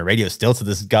these songs on the radio still to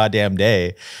this goddamn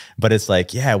day, but it's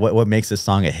like, yeah, what makes this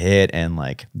song a hit, and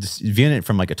like just viewing it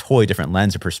from like a totally different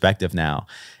lens or perspective now.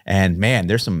 And man,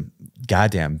 there's some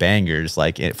goddamn bangers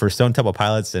like for Stone Temple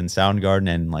Pilots and Soundgarden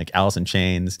and like Alice in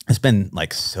Chains. It's been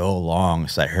like so long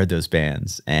since I heard those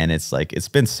bands, and it's like it's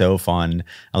been so fun.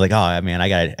 I'm like, oh man, I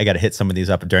gotta hit some of these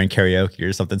up during karaoke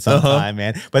or something sometime,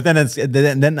 man. But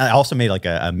then I also made like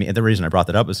the reason I brought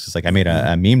that up is because like I made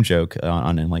a meme joke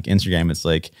on like Instagram. It's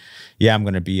like, yeah, I'm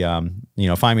gonna be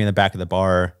find me in the back of the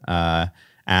bar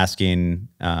asking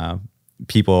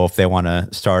people if they want to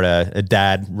start a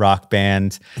dad rock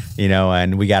band,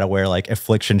 and we got to wear like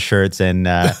Affliction shirts and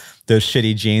those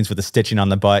shitty jeans with the stitching on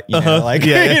the butt, just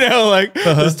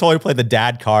totally play the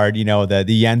dad card, the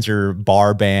Yenzer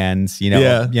bar bands,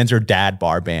 Yenzer dad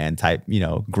bar band type,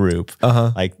 group.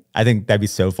 Like, I think that'd be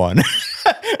so fun,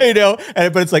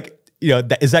 but it's like,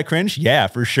 is that cringe? Yeah,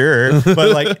 for sure.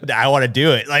 But like, I want to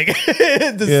do it. Like,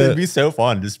 it'd be so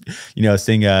fun. Just,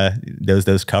 sing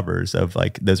those covers of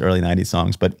like those early 90s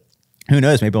songs. But who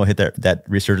knows? Maybe we'll hit that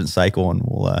resurgence cycle and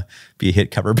we'll be a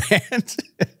hit cover band.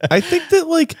 I think that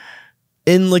like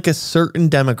in like a certain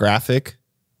demographic,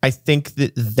 I think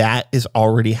that is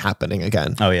already happening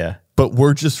again. Oh yeah. But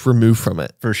we're just removed from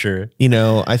it. For sure. You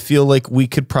know, I feel like we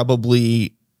could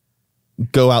probably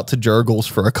go out to Jurgles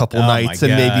for a couple nights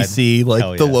and maybe see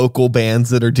like the local bands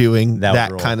that are doing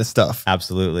that kind of stuff.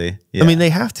 Absolutely. Yeah. I mean,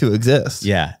 they have to exist.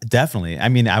 Yeah, definitely. I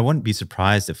mean, I wouldn't be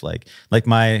surprised if like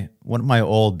one of my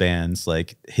old bands,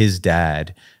 like his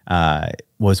dad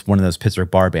was one of those Pittsburgh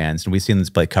bar bands, and we've seen them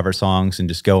play cover songs and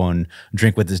just go and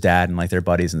drink with his dad and like their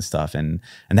buddies and stuff, and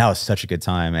that was such a good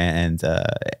time. And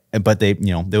but they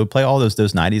they would play all those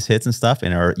 90s hits and stuff,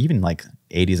 and or even like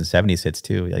 80s and 70s hits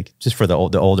too, like just for the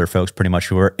older folks pretty much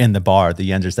who are in the bar, the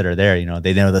youngsters that are there,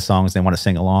 they know the songs, they want to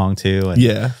sing along to. And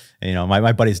yeah.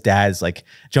 My buddy's dad's like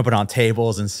jumping on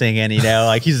tables and singing,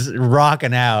 like he's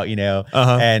rocking out,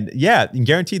 and yeah,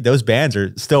 guaranteed those bands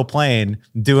are still playing,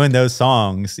 doing those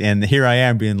songs. And here I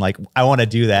am being like, I want to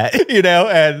do that,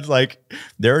 and like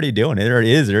they're already doing it. It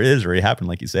is already happening.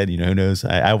 Like you said, who knows?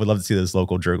 I would love to see those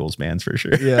local Jurgles bands for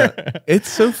sure. Yeah.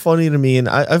 It's so funny to me. And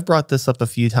I've brought this up a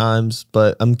few times,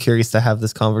 but I'm curious to have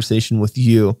this conversation with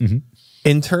you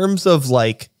in terms of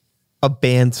like a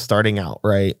band starting out,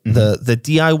 right? The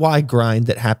DIY grind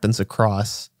that happens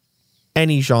across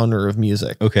any genre of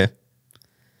music. Okay.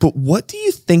 But what do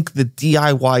you think the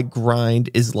DIY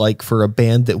grind is like for a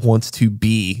band that wants to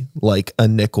be like a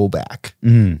Nickelback,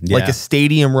 like a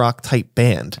stadium rock type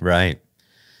band? Right.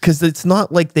 Because it's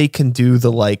not like they can do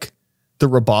the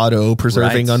Roboto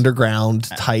preserving underground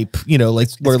type, like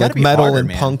where like metal harder,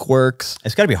 and punk works.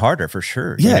 It's got to be harder for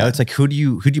sure. Yeah. It's like, who do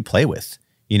you play with?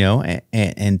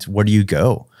 And where do you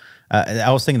go?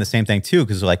 I was thinking the same thing too,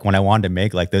 because like when I wanted to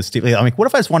make like those, I'm like, what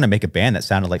if I just wanted to make a band that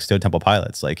sounded like Stone Temple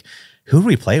Pilots? Like, who do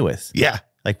we play with? Yeah,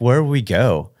 like where would we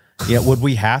go? Would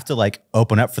we have to like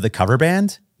open up for the cover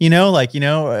band? What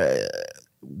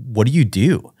do you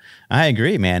do? I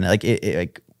agree, man. Like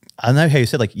like I don't know how you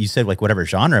said like whatever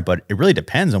genre, but it really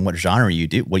depends on what genre you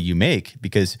do, what you make,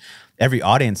 because every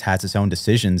audience has its own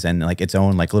decisions and like its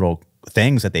own like little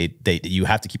things that you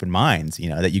have to keep in mind,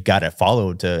 that you got to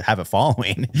follow to have a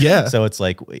following. Yeah. So it's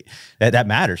like that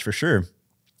matters for sure.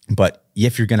 But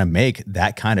if you're going to make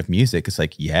that kind of music, it's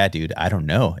like, yeah, dude, I don't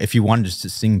know. If you wanted just to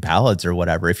sing ballads or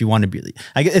whatever, if you want to be,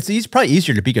 it's probably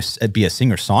easier to be a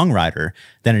singer-songwriter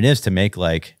than it is to make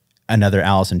like another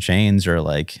Alice in Chains or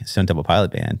like Stone Temple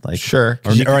Pilot band, like sure,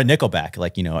 or a Nickelback,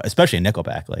 like especially a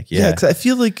Nickelback, like because I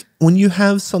feel like when you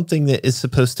have something that is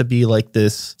supposed to be like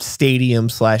this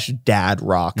stadium/dad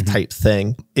rock type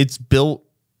thing, it's built.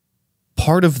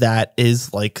 Part of that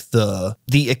is like the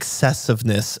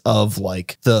excessiveness of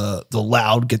like the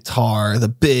loud guitar, the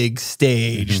big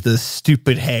stage, the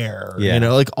stupid hair,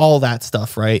 like all that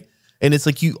stuff, right? And it's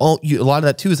like a lot of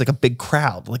that too is like a big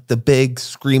crowd, like the big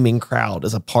screaming crowd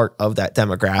is a part of that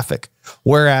demographic.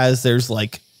 Whereas there's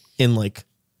like in like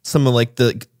some of like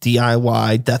the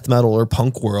DIY death metal or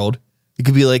punk world, it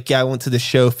could be like, yeah, I went to the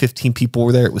show, 15 people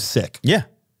were there, it was sick. Yeah,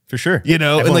 for sure.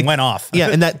 Everyone and like, went off. Yeah,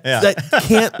 and that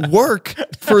can't work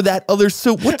for that other.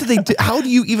 So what do they do? How do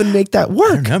you even make that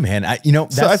work? I don't know, man.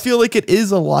 So I feel like it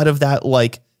is a lot of that.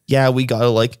 Like, yeah, we gotta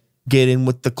like get in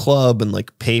with the club and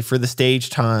like pay for the stage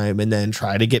time and then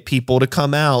try to get people to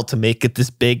come out to make it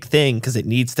this big thing because it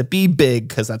needs to be big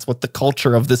because that's what the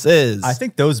culture of this is. I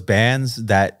think those bands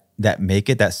that make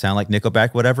it, that sound like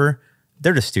Nickelback, whatever,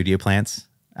 they're just studio plants.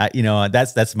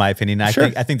 That's my opinion. I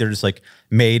think they're just like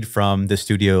made from the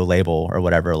studio label or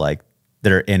whatever, like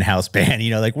their in-house band,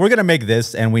 like we're going to make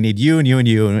this and we need you and you and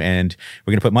you, and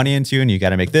we're going to put money into you and you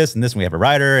got to make this and this, and we have a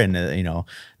writer and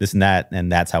this and that,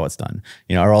 and that's how it's done,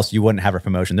 or else you wouldn't have a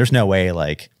promotion. There's no way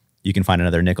like you can find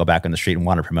another Nickelback on the street and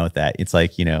want to promote that. It's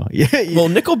like, Well,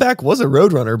 Nickelback was a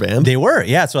Roadrunner band. They were.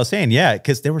 Yeah. That's what I was saying. Yeah.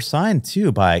 Because they were signed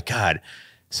too by,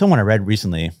 someone I read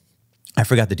recently, I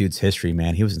forgot the dude's history,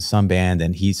 man. He was in some band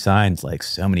and he signed like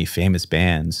so many famous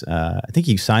bands. I think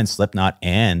he signed Slipknot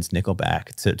and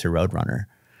Nickelback to Roadrunner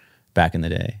back in the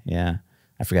day. Yeah.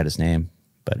 I forgot his name,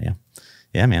 but yeah.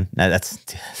 Yeah, man. That's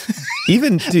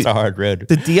even it's a hard road.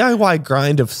 The DIY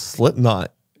grind of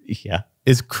Slipknot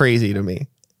is crazy to me.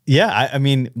 Yeah, I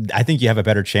mean, I think you have a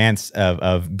better chance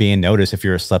of being noticed if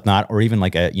you're a Slipknot or even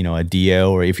like a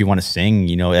Dio, or if you want to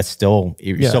sing, that's still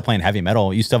you're still playing heavy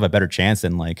metal. You still have a better chance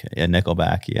than like a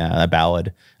Nickelback, a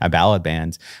ballad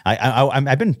band.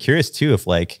 I've been curious too if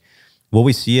like will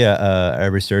we see a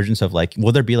resurgence of like,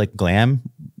 will there be like glam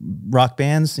rock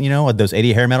bands? Those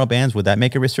 80 hair metal bands, would that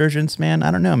make a resurgence, man?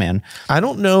 I don't know, man. I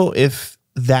don't know if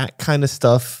that kind of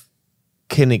stuff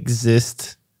can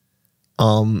exist.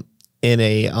 In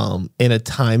a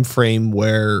time frame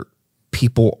where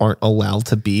people aren't allowed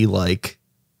to be like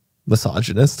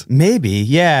misogynist. Maybe,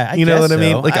 yeah. You know what I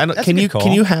mean? Like, can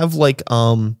you have like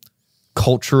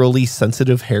culturally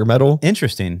sensitive hair metal?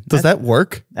 Interesting. Does that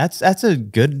work? That's a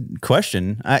good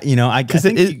question. I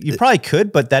think you probably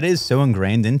could, but that is so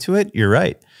ingrained into it. You're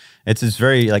right. It's just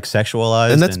very like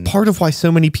sexualized, and that's part of why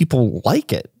so many people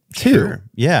like it too. Sure.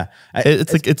 Yeah,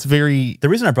 it's very. The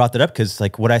reason I brought that up because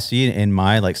like what I see in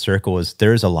my like circle is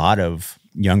there's a lot of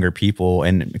younger people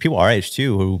and people our age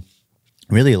too who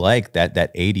really like that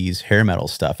 80s hair metal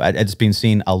stuff. I just been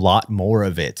seeing a lot more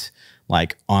of it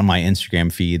like on my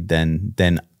Instagram feed than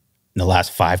in the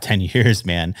last 5-10 years,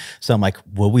 man. So I'm like,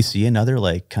 will we see another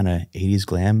like kind of 80s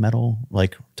glam metal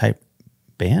like type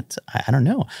band? I don't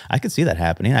know. I could see that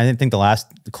happening. I didn't think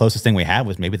the closest thing we had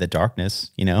was maybe the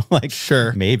Darkness, you know, like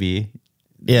sure, maybe.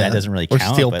 Yeah, that doesn't really count.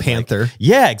 Or Steel Panther. Like,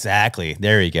 yeah, exactly.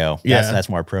 There you go. Yeah, that's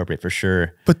more appropriate for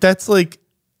sure. But that's like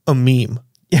a meme.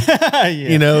 Yeah,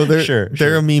 you know,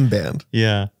 they're a meme band.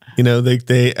 Yeah, you know,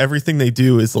 they everything they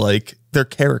do is like they're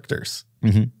characters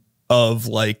of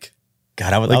like.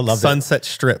 God, I would love Sunset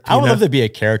Strip. I would love to be a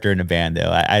character in a band,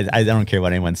 though. I don't care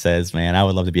what anyone says, man. I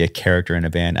would love to be a character in a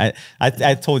band.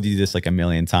 I told you this like a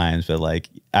million times, but like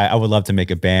I would love to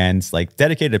make a band like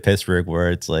dedicated to Pittsburgh,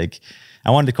 where it's like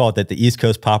I wanted to call it the East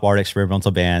Coast Pop Art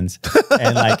Experimental Bands,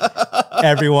 and like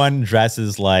everyone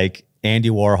dresses like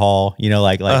Andy Warhol, you know,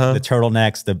 like the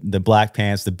turtlenecks, the black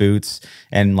pants, the boots,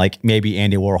 and like maybe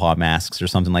Andy Warhol masks or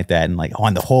something like that. And like I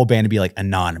want the whole band to be like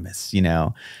anonymous, you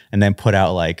know, and then put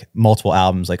out like multiple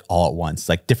albums like all at once,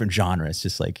 like different genres,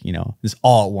 just like, you know, just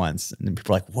all at once. And then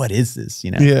people are like, what is this?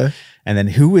 You know? Yeah. And then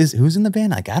who's in the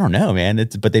band? Like, I don't know, man.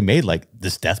 But they made like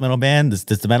this death metal band,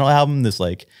 this metal album, this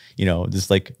like, you know, this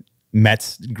like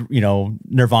Mets, you know,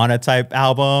 Nirvana type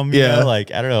album. You know?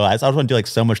 Like, I don't know. I just want to do like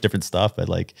so much different stuff, but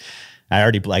like, I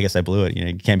guess I blew it. You know,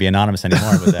 you can't be anonymous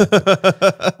anymore with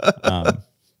that.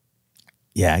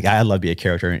 Yeah, I'd love to be a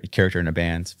character in a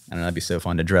band. I don't know, that'd be so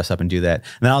fun to dress up and do that.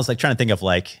 And then I was like trying to think of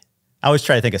like, I always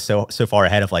try to think of so far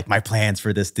ahead of like my plans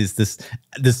for this,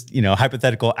 you know,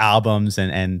 hypothetical albums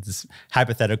and this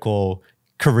hypothetical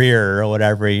career or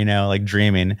whatever, you know, like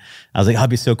dreaming. I was like, oh, it'd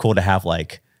be so cool to have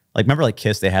like remember like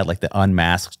Kiss, they had like the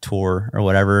Unmasked tour or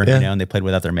whatever, you know, and they played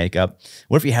without their makeup.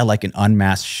 What if you had like an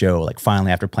unmasked show, like finally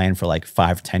after playing for like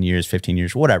 5, 10 years, 15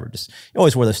 years, whatever, just you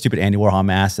always wore the stupid Andy Warhol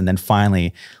mask. And then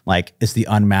finally like it's the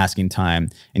unmasking time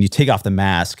and you take off the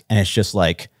mask and it's just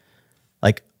like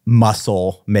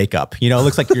muscle makeup, you know, it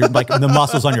looks like you're like the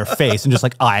muscles on your face and just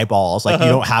like eyeballs, like you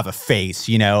don't have a face,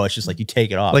 you know, it's just like you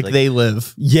take it off. Like they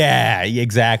live. Yeah,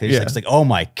 exactly. It's like, oh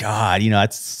my God, you know,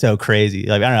 that's so crazy.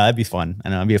 Like, I don't know, that'd be fun. I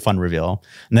know, it'd be a fun reveal.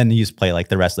 And then you just play like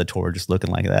the rest of the tour just looking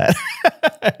like that,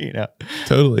 you know?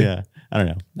 Totally. Yeah, I don't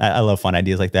know. I love fun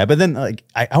ideas like that. But then like,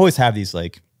 I always have these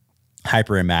like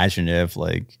hyper imaginative,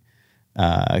 like,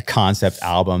 concept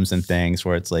albums and things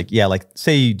where it's like, yeah, like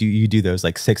say you do those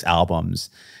like 6 albums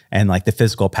and like the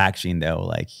physical packaging though,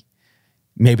 like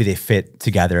maybe they fit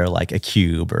together like a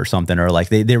cube or something, or like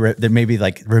they maybe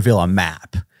like reveal a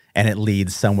map and it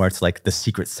leads somewhere to like the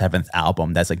secret 7th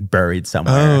album that's like buried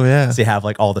somewhere. Oh yeah. So you have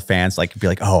like all the fans like be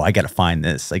like, oh, I got to find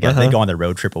this. Like they go on the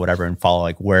road trip or whatever and follow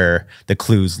like where the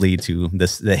clues lead to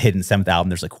the hidden 7th album.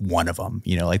 There's like one of them,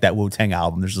 you know, like that Wu-Tang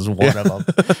album. There's just one of them.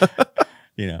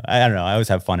 You know, I don't know. I always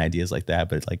have fun ideas like that,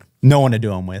 but it's like no one to do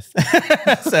them with.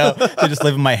 So they just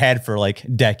live in my head for like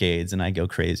decades and I go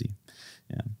crazy.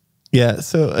 Yeah. Yeah.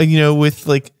 So, you know, with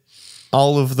like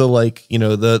all of the like, you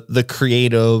know, the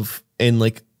creative and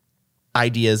like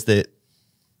ideas that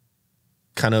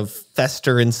kind of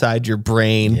fester inside your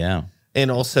brain. Yeah.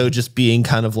 And also just being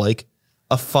kind of like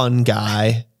a fun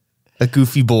guy, a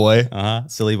goofy boy.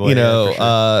 Silly boy. You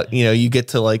know, you know, you get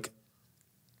to like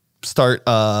start,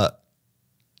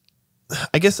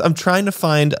 I guess I'm trying to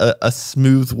find a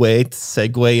smooth way to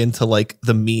segue into like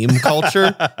the meme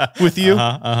culture with you.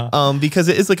 Because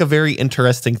it is like a very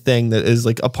interesting thing that is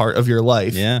like a part of your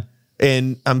life. Yeah.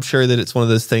 And I'm sure that it's one of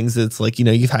those things that's like, you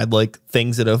know, you've had like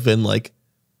things that have been like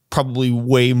probably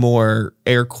way more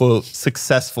air quote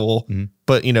successful,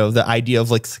 but you know, the idea of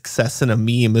like success in a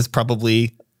meme is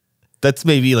probably, that's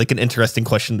maybe like an interesting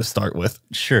question to start with.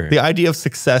 Sure. The idea of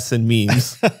success in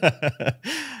memes.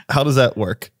 How does that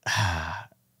work?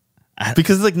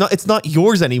 Because like it's not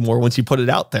yours anymore once you put it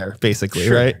out there, basically,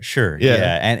 right? Sure.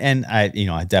 Yeah. And I, you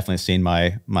know, I've definitely seen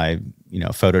my you know,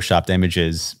 photoshopped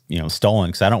images, you know, stolen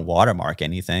because I don't watermark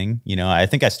anything. You know, I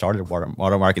think I started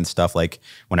watermarking stuff like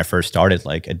when I first started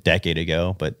like a decade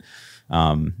ago, but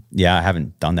yeah, I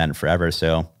haven't done that in forever.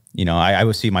 So, you know, I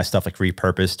would see my stuff like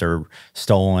repurposed or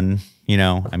stolen You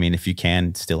know, I mean, if you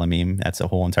can steal a meme, that's a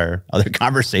whole entire other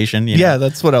conversation. Yeah,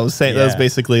 that's what I was saying. That was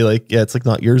basically like, yeah, it's like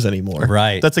not yours anymore.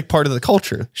 Right. That's like part of the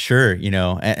culture. Sure. You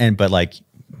know, but like,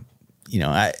 you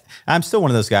know, I'm still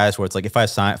one of those guys where it's like, if I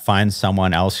find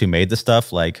someone else who made the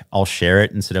stuff, like I'll share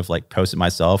it instead of like post it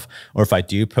myself. Or if I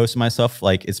do post it myself,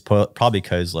 like it's probably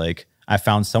because like I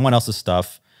found someone else's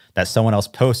stuff that someone else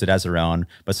posted as their own,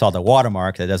 but saw the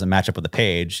watermark that doesn't match up with the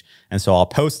page. And so I'll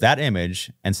post that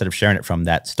image instead of sharing it from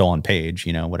that stolen page,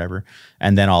 you know, whatever.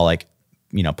 And then I'll like,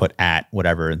 you know, put at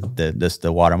whatever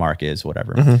the watermark is,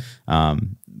 whatever.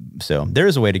 So there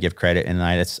is a way to give credit, and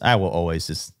I will always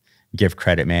just give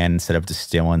credit, man, instead of just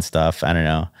stealing stuff. I don't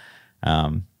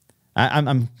know.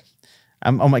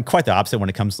 I'm like quite the opposite when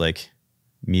it comes to like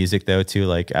music though too.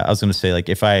 Like I was going to say, like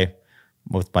if I,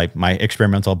 with my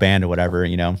experimental band or whatever,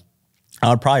 you know, I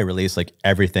would probably release like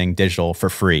everything digital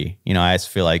for free. You know, I just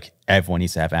feel like everyone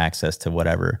needs to have access to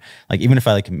whatever. Like even if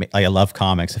I I love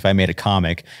comics, if I made a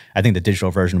comic, I think the digital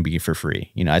version would be for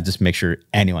free. You know, I just make sure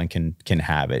anyone can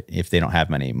have it if they don't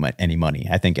have any money.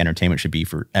 I think entertainment should be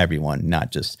for everyone,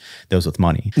 not just those with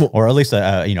money, or at least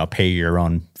you know, pay your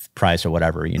own price or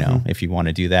whatever. You know, if you want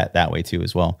to do that way too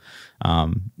as well.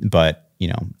 But you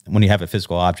know, when you have a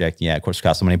physical object, yeah, of course it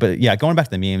costs some money. But yeah, going back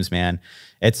to the memes, man,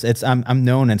 I'm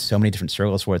known in so many different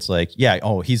circles where it's like, yeah,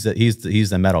 oh, he's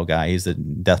the metal guy, he's the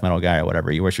death metal guy or whatever.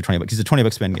 He works for 20 bucks. He's the 20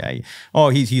 buck spin guy. Oh,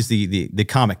 he's the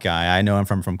comic guy. I know him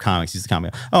from comics. He's the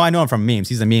comic. Oh, I know him from memes.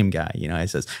 He's the meme guy. You know,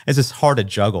 it's just hard to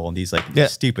juggle these like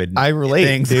stupid. I relate,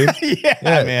 things. Dude. yeah,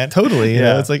 man, totally. You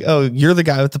know, it's like, oh, you're the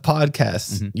guy with the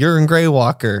podcast. You're in Gray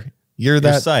Walker. You're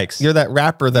that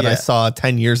rapper that I saw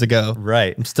 10 years ago.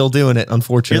 Right. I'm still doing it,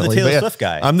 unfortunately. You're the Taylor Swift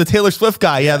guy. I'm the Taylor Swift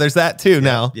guy. Yeah, there's that too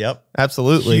now. Yep.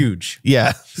 Absolutely. Huge.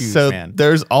 Yeah. Huge, so man.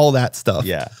 There's all that stuff.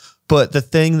 Yeah. But the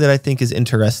thing that I think is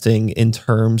interesting in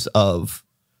terms of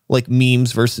like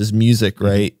memes versus music,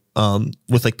 right?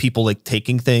 With like people like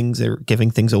taking things or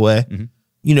giving things away,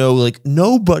 you know, like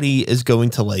nobody is going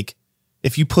to like,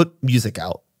 if you put music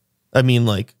out, I mean,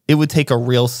 like it would take a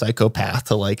real psychopath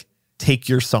to like take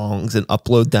your songs and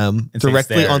upload them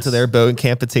directly onto their boat and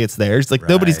camp and say it's theirs. Like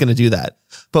nobody's going to do that.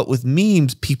 But with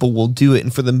memes, people will do it.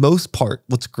 And for the most part,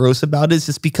 what's gross about it is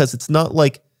just because it's not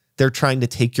like they're trying to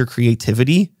take your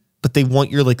creativity, but they want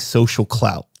your like social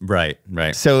clout. Right.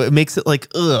 So it makes it like,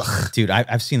 ugh. Dude,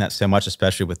 I've seen that so much,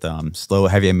 especially with slow,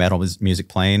 heavy metal music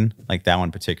playing, like that one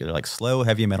in particular, like slow,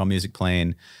 heavy metal music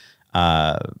playing.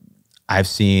 I've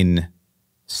seen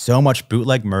so much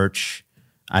bootleg merch.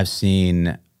 I've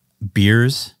seen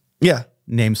beers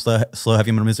named slow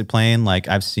heavy metal music playing. Like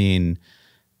I've seen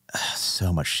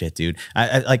so much shit, dude.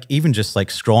 I like even just like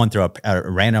scrolling through a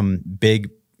random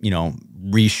big, you know,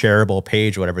 reshareable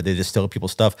page or whatever, they just steal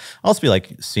people's stuff. I'll also be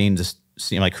like seeing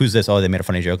like, who's this? Oh, they made a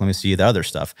funny joke, let me see the other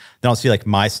stuff. Then I'll see like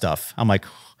my stuff. I'm like,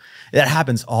 that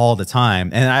happens all the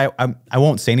time. And I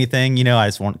won't say anything, you know, I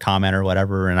just won't comment or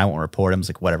whatever, and I won't report. I'm just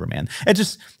like, whatever, man.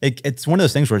 It's one of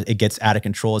those things where it gets out of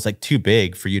control. It's like too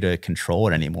big for you to control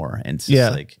it anymore. And it's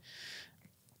just like,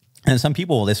 and some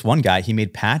people, this one guy, he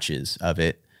made patches of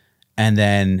it, and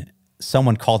then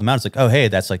someone called him out. It's like, oh, hey,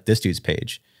 that's like this dude's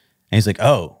page. And he's like,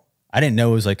 oh, I didn't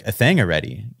know it was like a thing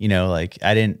already. You know, like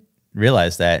I didn't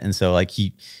realize that. And so like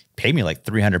he paid me like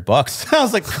 $300. I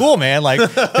was like, cool, man. Like,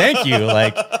 thank you.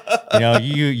 Like, you know,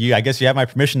 you, I guess you have my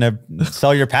permission to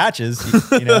sell your patches,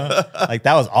 you know, like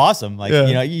that was awesome. Like,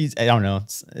 you know, I don't know.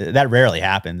 That rarely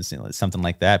happens, you know, something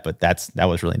like that, but that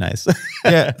was really nice.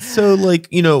 Yeah. So like,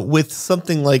 you know, with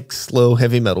something like slow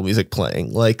heavy metal music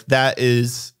playing, like that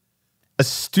is a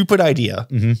stupid idea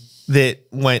that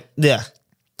went,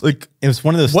 like it was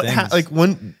one of those things.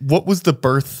 What was the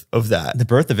birth of that? The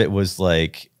birth of it was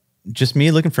like just me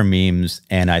looking for memes,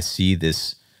 and I see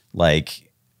this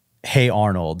like, Hey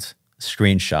Arnold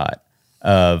screenshot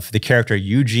of the character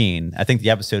Eugene. I think the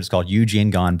episode is called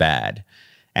Eugene Gone Bad.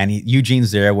 And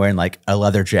Eugene's there wearing like a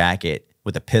leather jacket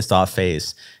with a pissed off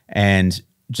face, and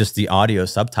just the audio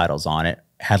subtitles on it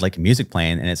had like music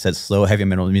playing, and it said slow heavy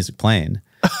metal music playing.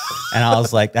 And I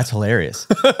was like, that's hilarious.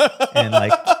 And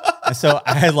like, and so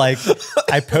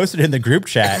I posted in the group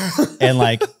chat, and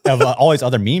like of all these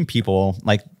other meme people,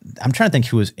 like I'm trying to think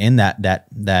who was in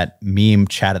that meme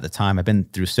chat at the time. I've been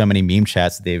through so many meme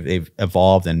chats. They've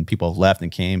evolved, and people have left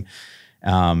and came.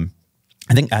 I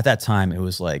think at that time it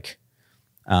was like,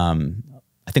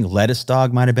 I think Lettuce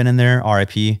Dog might have been in there,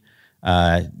 RIP.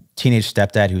 Teenage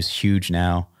Stepdad, who's huge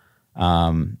now.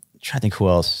 Trying to think who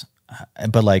else,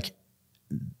 but like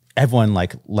everyone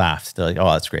like laughed. They're like,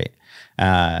 oh, that's great.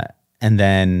 And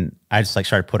then I just like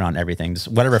started putting on everything, just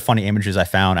whatever funny images I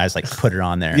found, I just like put it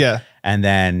on there. Yeah. And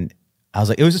then I was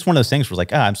like, it was just one of those things where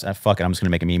like, fuck it, I'm just gonna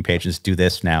make a meme page and just do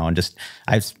this now. And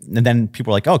then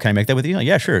people were like, oh, can I make that with you? Like,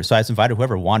 yeah, sure. So I just invited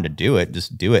whoever wanted to do it,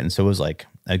 just do it. And so it was like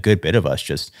a good bit of us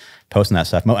just posting that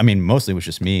stuff. I mean, mostly it was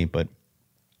just me, but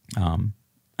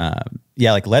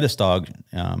yeah, like Lettuce Dog,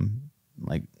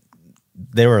 like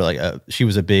they were like, she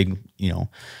was a big,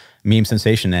 meme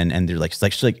sensation, and they're like,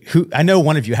 she's like, who? I know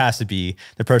one of you has to be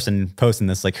the person posting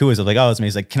this. Like, who is it? Like, oh, it's me.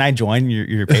 He's like, can I join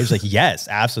your page? Like, yes,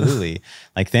 absolutely.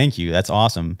 Like, thank you. That's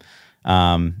awesome.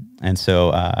 And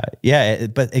so, yeah,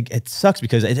 but it sucks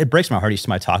because it breaks my heart each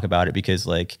time I talk about it, because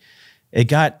like it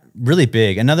got really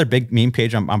big. Another big meme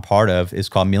page I'm part of is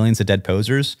called Millions of Dead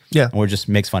Posers. Yeah, where it just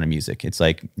makes fun of music. It's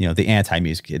like, the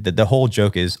anti-music. The whole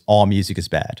joke is all music is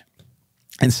bad.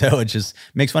 And so it just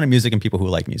makes fun of music and people who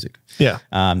like music. Yeah.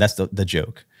 That's the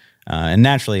joke. And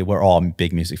naturally, we're all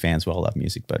big music fans. We all love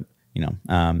music. But,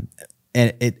 and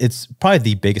it's probably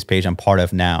the biggest page I'm part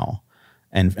of now,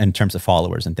 and in terms of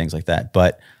followers and things like that.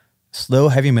 But slow,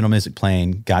 heavy metal music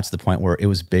playing got to the point where it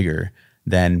was bigger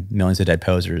than Millions of Dead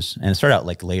Posers. And it started out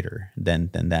like later than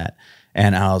that.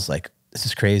 And I was like, this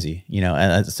is crazy.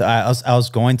 And so I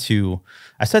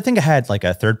think I had like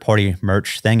a third-party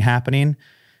merch thing happening,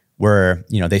 where,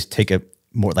 they take a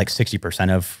more like 60%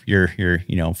 of your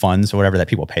funds or whatever that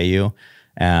people pay you.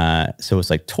 So it's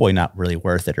like totally not really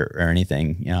worth it or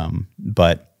anything.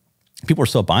 But people were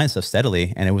still buying stuff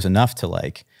steadily, and it was enough to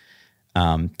like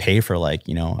pay for like,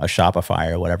 a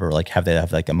Shopify or whatever, like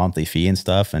have like a monthly fee and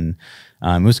stuff. And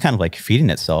it was kind of like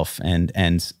feeding itself. And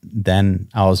then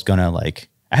I was gonna like,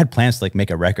 I had plans to like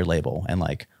make a record label and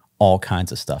like all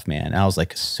kinds of stuff, man. And I was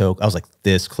like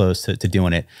this close to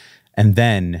doing it. And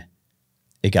then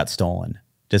it got stolen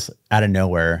just out of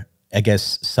nowhere. I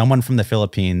guess someone from the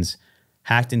Philippines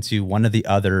hacked into one of the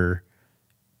other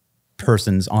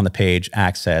persons on the page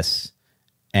access,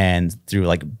 and through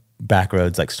like back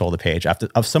roads, like stole the page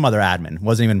of some other admin. It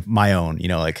wasn't even my own,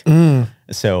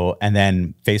 So, and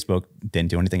then Facebook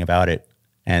didn't do anything about it.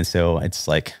 And so it's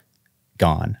like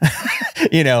gone,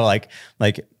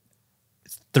 like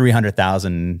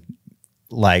 300,000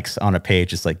 likes on a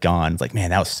page is like gone. It's like, man,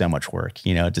 that was so much work,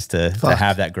 just to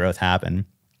have that growth happen,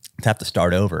 to have to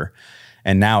start over.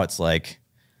 And now it's like,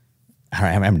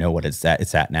 I don't know what it's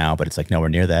at now, but it's like nowhere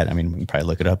near that. I mean, we can probably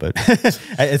look it up, but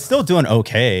it's still doing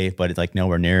okay, but it's like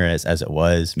nowhere near as it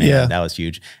was, man. Yeah. That was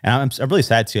huge. And I'm really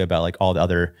sad too about like all the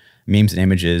other memes and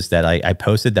images that I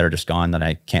posted that are just gone, that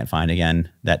I can't find again,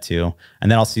 that too.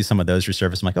 And then I'll see some of those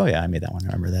resurface. I'm like, oh yeah, I made that one.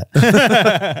 I remember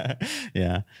that.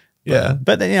 Yeah. Yeah,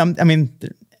 but I mean,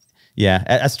 yeah.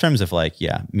 As terms of like,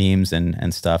 memes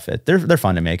and stuff, they're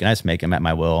fun to make, and I just make them at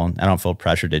my will. I don't feel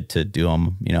pressured to do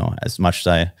them, as much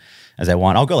as I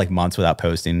want. I'll go like months without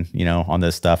posting, on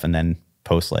this stuff, and then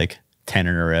post like 10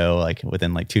 in a row, like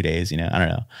within like 2 days. I don't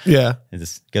know. Yeah, it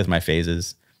just goes my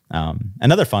phases.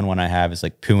 Another fun one I have is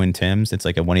like Pooh and Tim's. It's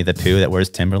like a Winnie the Pooh that wears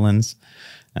Timberlands,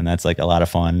 and that's like a lot of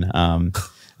fun.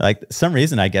 Like some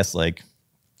reason, I guess like,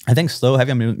 I think slow,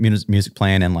 heavy music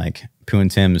playing and like Pooh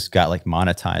and Tim's got like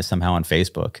monetized somehow on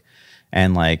Facebook.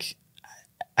 And like,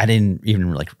 I didn't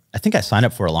even like, I think I signed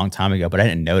up for it a long time ago, but I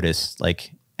didn't notice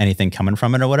like anything coming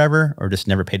from it or whatever, or just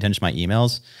never paid attention to my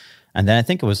emails. And then I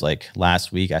think it was like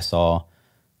last week I saw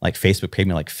like Facebook paid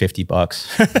me like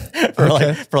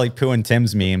 $50 for like Pooh and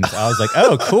Tim's memes. I was like,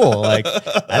 oh, cool. Like,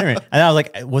 and I was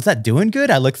like, was that doing good?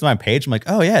 I looked at my page. I'm like,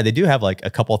 oh yeah, they do have like a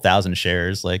couple thousand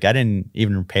shares. Like, I didn't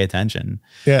even pay attention.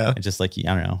 Yeah. It's just like,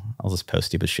 I don't know. I'll just post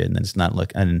stupid shit and then just not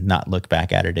look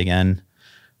back at it again,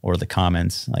 or the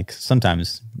comments. Like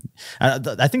sometimes,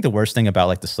 I think the worst thing about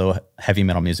like the slow heavy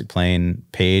metal music playing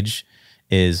page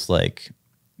is like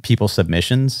people's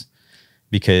submissions,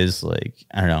 because like,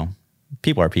 I don't know,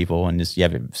 people are people, and just you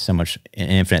have so much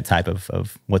infinite type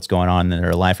of what's going on in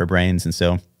their life or brains. And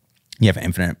so you have an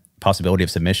infinite possibility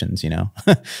of submissions,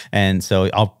 and so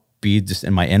I'll be just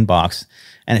in my inbox,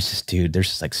 and it's just, dude, there's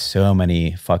just like so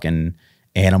many fucking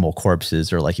animal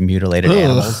corpses or like mutilated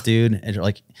animals, dude. And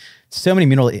like so many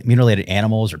mutilated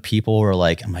animals or people, or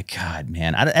like, I'm like, God,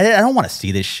 man, I don't want to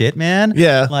see this shit, man.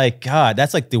 Yeah. Like, God,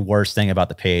 that's like the worst thing about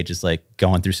the page, is like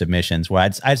going through submissions, where I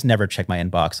just never check my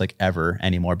inbox like ever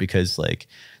anymore, because like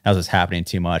that was just happening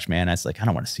too much, man. I was like, I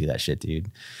don't want to see that shit, dude.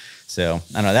 So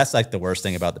I don't know. That's like the worst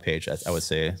thing about the page, I would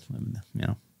say,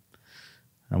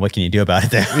 what can you do about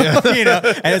it there? Yeah.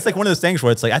 And it's like one of those things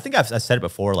where it's like, I think I've said it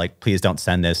before, like, please don't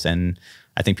send this. And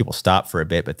I think people stop for a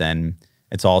bit, but then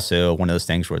it's also one of those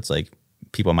things where it's like,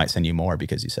 people might send you more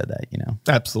because you said that,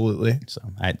 Absolutely. So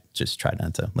I just try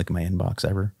not to look at my inbox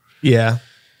ever. Yeah.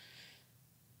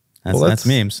 That's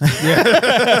memes.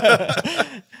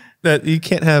 Yeah. That you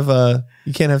can't have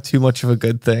You can't have too much of a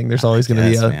good thing. There's always going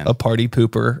to be a party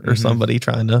pooper or somebody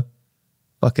trying to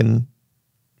fucking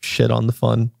shit on the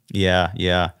fun. Yeah,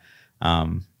 yeah. I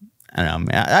don't know,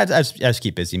 man. I just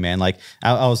keep busy, man. Like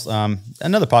I was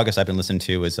another podcast I've been listening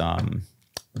to is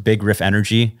Big Riff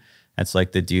Energy. That's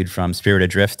like the dude from Spirit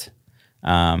Adrift.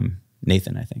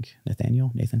 Nathan, I think.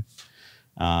 Nathan.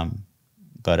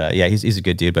 But yeah, he's a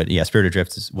good dude. But yeah, Spirit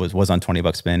Adrift was on 20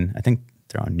 Buck Spin. I think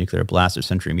they're on Nuclear Blast or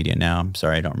Century Media now. I'm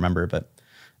sorry, I don't remember. But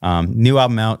new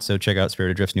album out, so check out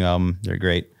Spirit Adrift's new album. They're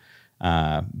great.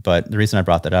 But the reason I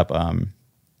brought that up,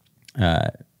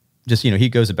 just, he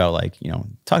goes about like,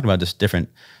 talking about just different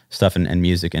stuff and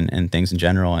music and things in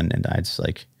general. And I just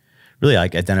like really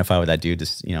like identify with that dude.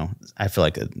 Just, I feel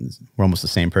like we're almost the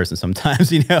same person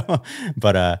sometimes,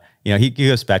 but, he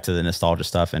goes back to the nostalgia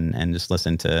stuff and just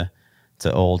listen to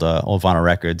old vinyl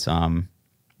records.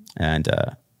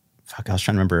 Fuck, I was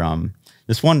trying to remember,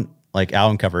 this one like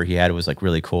album cover he had was like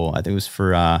really cool. I think it was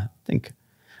for, sorry,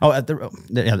 I was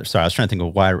trying to think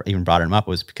of why I even brought him up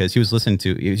was because he was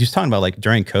talking about like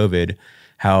during COVID,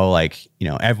 how like,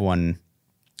 everyone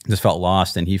just felt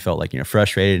lost and he felt like,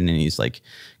 frustrated and he's like,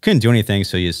 couldn't do anything.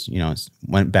 So he just,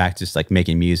 went back to just like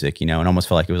making music, and almost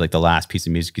felt like it was like the last piece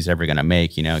of music he's ever going to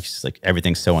make, it's just like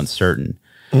everything's so uncertain.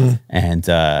 And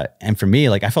for me,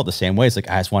 like I felt the same way. It's like,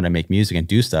 I just wanted to make music and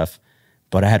do stuff,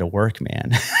 but I had to work,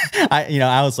 man.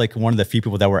 I was like one of the few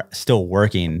people that were still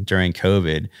working during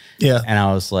COVID. Yeah. And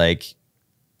I was like,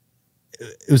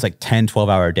 it was like 10,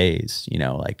 12-hour days,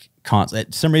 like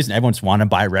constant. For some reason, everyone just wanted to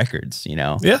buy records,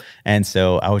 Yeah. And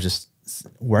so I was just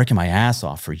working my ass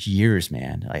off for years,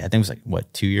 man. Like, I think it was like,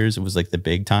 what, 2 years? It was like the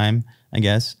big time, I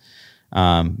guess.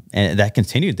 And that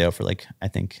continued though for like, I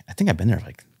think I've been there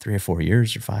like 3 or 4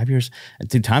 years or 5 years. And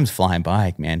dude, time's flying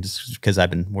by, man, just because I've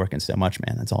been working so much,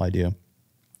 man. That's all I do.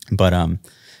 But I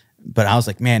was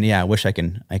like, man, yeah, I wish I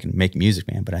can make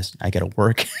music, man, but I gotta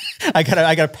work. I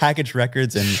gotta package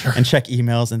records and check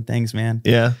emails and things, man.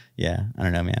 Yeah. Yeah. I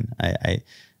don't know, man.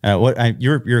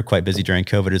 You're quite busy during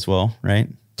COVID as well, right?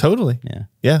 Totally. Yeah.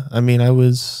 Yeah. I mean, I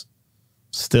was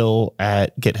still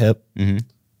at Get Hip, and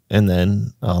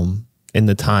then in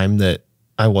the time that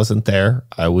I wasn't there,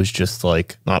 I was just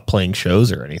like not playing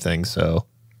shows or anything. So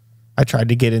I tried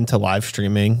to get into live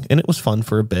streaming and it was fun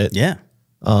for a bit. Yeah.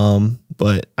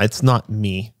 But it's not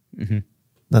me.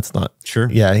 That's not sure.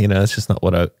 Yeah. It's just not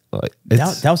what I like.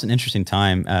 That was an interesting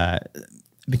time,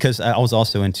 because I was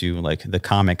also into like the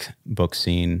comic book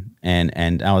scene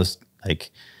and I was like,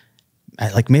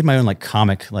 I like made my own like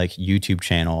comic, like YouTube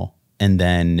channel. And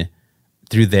then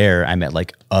through there, I met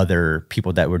like other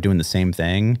people that were doing the same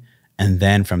thing. And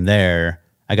then from there,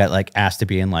 I got like asked to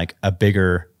be in like a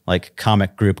bigger like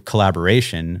comic group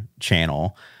collaboration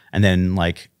channel. And then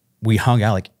like we hung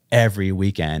out like every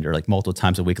weekend or like multiple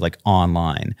times a week, like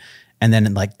online. And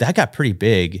then like that got pretty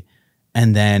big.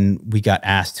 And then we got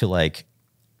asked to like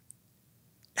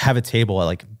have a table at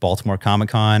like Baltimore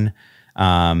Comic-Con.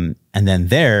 And then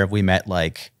there we met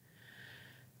like,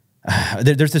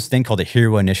 there's this thing called the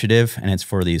Hero Initiative, and it's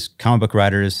for these comic book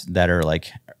writers that are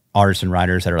like artists and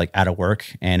writers that are like out of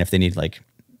work. And if they need like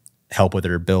help with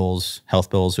their bills,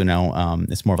 health bills,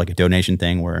 it's more of like a donation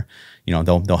thing where,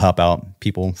 they'll help out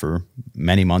people for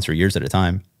many months or years at a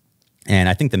time. And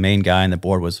I think the main guy on the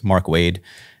board was Mark Waid,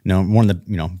 one of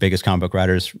the, biggest comic book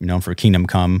writers, known for Kingdom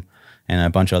Come and a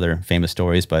bunch of other famous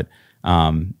stories. But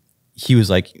he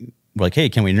was like, we're like, hey,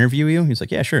 can we interview you? He's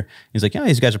like, yeah, sure. He's like, yeah,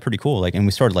 these guys are pretty cool. Like, and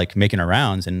we started like making our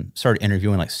rounds and started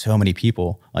interviewing like so many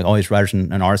people, like all these writers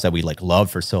and artists that we like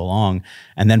loved for so long.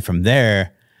 And then from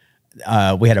there,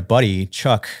 we had a buddy,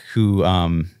 Chuck, who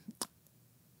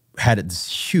had this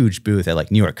huge booth at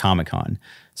like New York Comic-Con.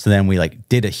 So then we like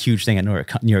did a huge thing at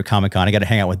New York Comic-Con. I got to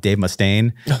hang out with Dave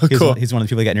Mustaine. Oh, cool. He's one of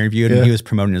the people that got interviewed, and he was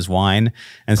promoting his wine.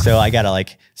 And so I got to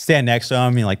like stand next to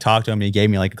him and like talk to him. And he gave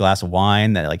me like a glass of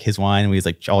wine, that like his wine. And we was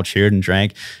like all cheered and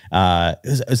drank.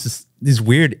 It was just these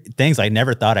weird things I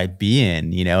never thought I'd be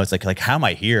in. It's like how am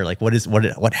I here? Like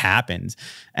what happened?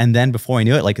 And then before I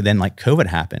knew it, like COVID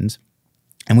happened,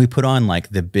 and we put on like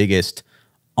the biggest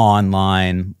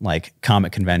online like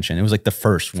comic convention. It was like the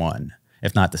first one,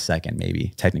 if not the second,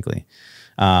 maybe technically.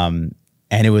 And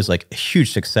it was like a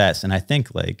huge success. And I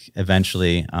think like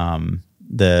eventually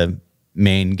the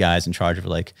main guys in charge of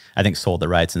like, I think sold the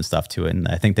rights and stuff to it. And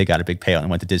I think they got a big payout and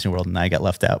went to Disney World, and I got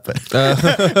left out. But,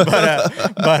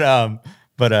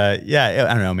 yeah,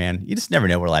 I don't know, man. You just never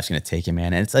know where life's going to take you,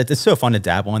 man. And it's so fun to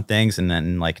dabble in things. And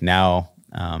then like now,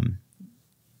 and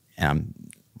I'm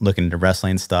looking into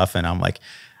wrestling stuff, and I'm like,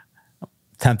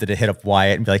 tempted to hit up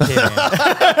Wyatt and be like, hey,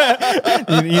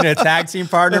 man, you need a tag team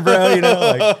partner, bro? You know,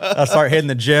 like I'll start hitting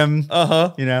the gym,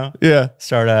 you know? Yeah.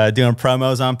 Start doing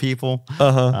promos on people.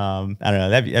 I don't know.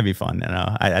 That'd be fun. You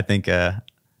know, I think, I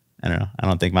don't know. I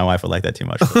don't think my wife would like that too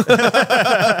much.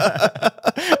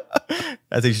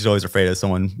 I think she's always afraid of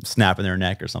someone snapping their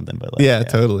neck or something. But like, yeah,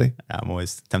 totally. I'm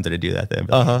always tempted to do that. Though.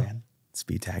 Like, hey, man,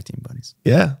 speed tag team buddies.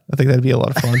 Yeah, I think that'd be a lot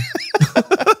of fun.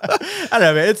 I don't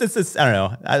know, man. It's I don't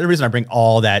know. The reason I bring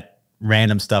all that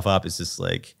random stuff up is just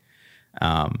like,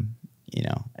 you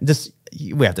know, just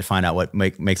we have to find out what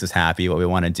makes us happy, what we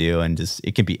want to do, and just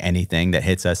it can be anything that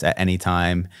hits us at any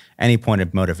time, any point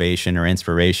of motivation or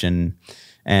inspiration.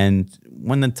 And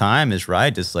when the time is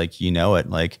right, just like you know it,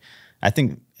 like I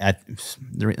think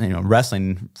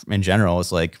wrestling in general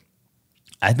is like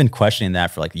I've been questioning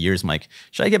that for like years. I'm like,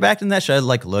 should I get back in that? Should I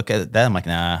like look at that? I'm like,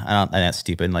 nah, that's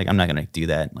stupid. Like I'm not gonna do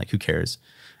that. Like who cares?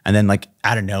 And then like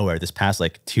out of nowhere, this past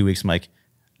like 2 weeks, I'm like,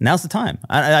 now's the time.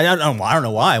 I don't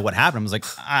know why. What happened? I was like,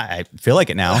 I feel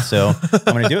like it now, so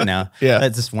I'm gonna do it now. Yeah,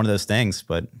 it's just one of those things.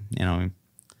 But you know.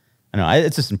 I know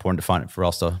it's just important to find for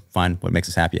us to find what makes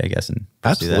us happy, I guess, and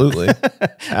absolutely,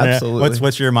 absolutely.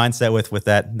 What's your mindset with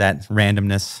that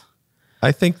randomness?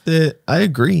 I think that I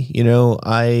agree. You know,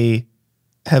 I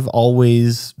have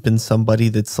always been somebody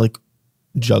that's like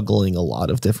juggling a lot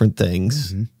of different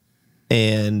things,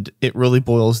 and it really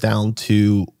boils down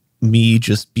to me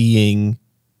just being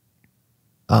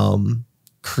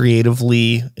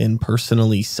creatively and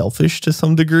personally selfish to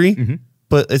some degree.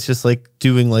 But it's just like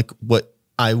doing like what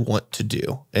I want to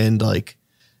do. And like,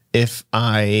 if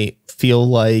I feel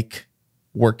like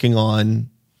working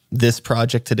on this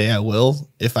project today, I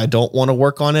will. If I don't want to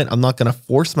work on it, I'm not going to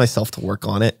force myself to work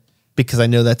on it because I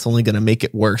know that's only going to make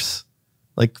it worse.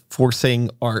 Like forcing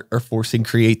art or forcing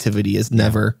creativity is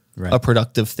never a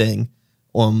productive thing.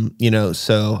 You know,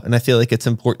 so, and I feel like it's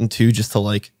important too, just to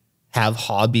like have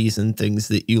hobbies and things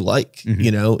that you like,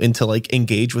 you know, and to like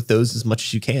engage with those as much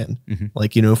as you can.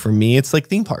 Like, you know, for me, it's like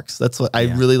theme parks. That's what I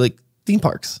really like, theme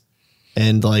parks.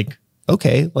 And like,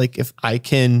 okay, like if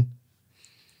I'm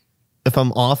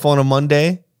off on a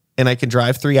Monday and I can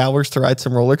drive 3 hours to ride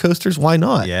some roller coasters, why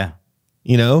not? Yeah.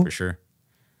 You know? For sure.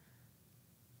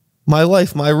 My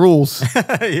life, my rules.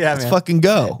 Yeah, let's fucking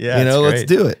go. Yeah, you know, let's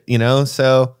do it. You know?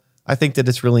 So I think that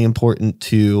it's really important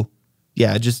to,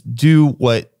 just do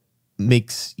what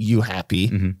makes you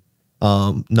happy.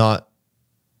 Not,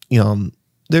 you know,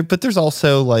 but there's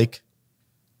also like,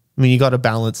 I mean, you got to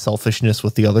balance selfishness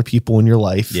with the other people in your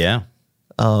life. Yeah.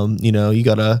 You know, you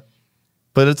gotta,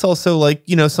 but it's also like,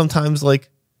 you know, sometimes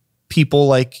like people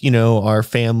like, you know, our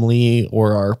family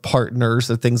or our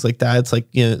partners or things like that. It's like,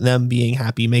 you know, them being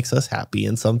happy makes us happy.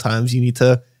 And sometimes you need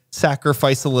to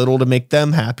sacrifice a little to make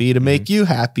them happy, to make you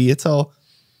happy. It's all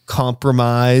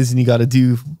compromise, and you got to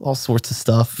do all sorts of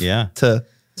stuff to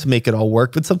make it all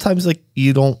work. But sometimes like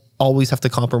you don't always have to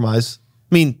compromise.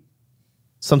 I mean,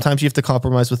 sometimes you have to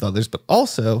compromise with others, but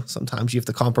also sometimes you have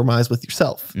to compromise with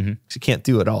yourself. You can't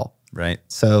do it all. Right.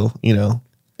 So, you know,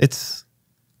 it's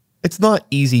not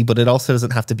easy, but it also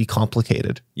doesn't have to be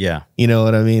complicated. Yeah. You know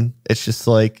what I mean? It's just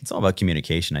like, it's all about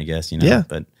communication, I guess, you know,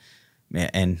 but man,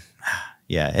 and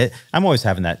I'm always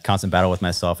having that constant battle with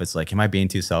myself. It's like, am I being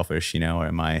too selfish, you know, or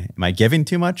am I giving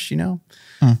too much, you know?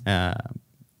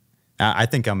 I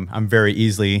think I'm very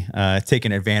easily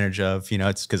taken advantage of, you know.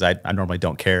 It's because I normally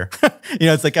don't care. You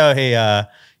know, it's like, oh, hey,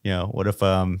 you know, what if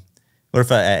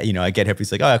I, you know, I get hip,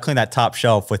 he's like, oh, I'll clean that top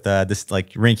shelf with this like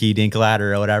rinky dink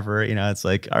ladder or whatever, you know. It's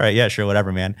like, all right, yeah, sure,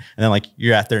 whatever, man. And then like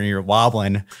you're out there and you're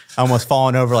wobbling, almost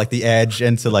falling over like the edge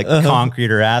into like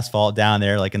concrete or asphalt down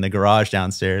there, like in the garage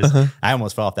downstairs. I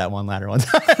almost fell off that one ladder one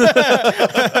time.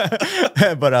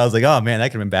 But I was like, oh man,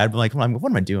 that could have been bad. But like, what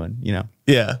am I doing, you know?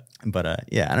 Yeah. But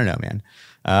yeah, I don't know,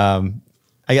 man.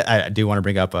 I do want to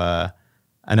bring up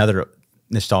another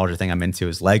nostalgia thing I'm into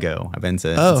is Lego. I've been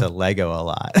into Lego a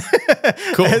lot.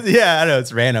 Cool. Yeah, I know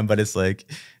it's random, but it's like,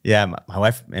 yeah, my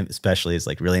wife especially is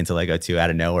like really into Lego too, out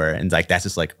of nowhere. And like, that's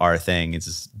just like our thing. It's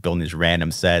just building these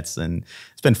random sets, and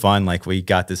it's been fun. Like we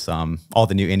got this, all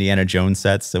the new Indiana Jones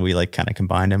sets, so we like kind of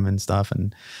combined them and stuff.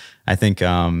 And I think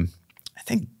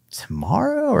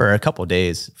tomorrow or a couple of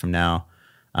days from now,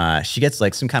 she gets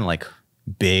like some kind of like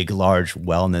big, large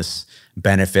wellness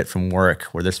benefit from work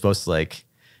where they're supposed to like,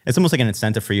 it's almost like an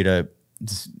incentive for you to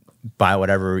just buy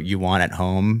whatever you want at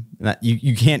home.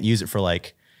 You can't use it for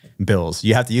like bills.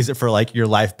 You have to use it for like your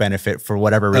life benefit for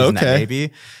whatever reason that may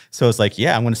be. So it's like,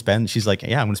 yeah, I'm going to spend, she's like,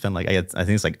 yeah, I'm going to spend like, I think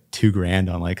it's like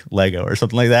 $2,000 on like Lego or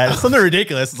something like that. It's something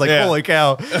ridiculous. It's like, holy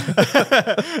cow.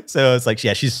 So it's like,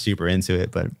 yeah, she's super into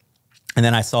it. But, and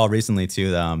then I saw recently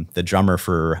too, the drummer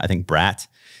for, I think Brat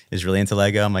is really into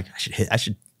Lego. I'm like, I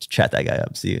should chat that guy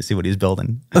up, see what he's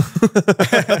building.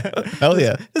 Hell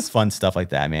yeah. It's fun stuff like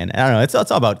that, man. I don't know. It's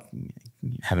all about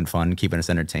having fun, keeping us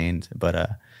entertained. But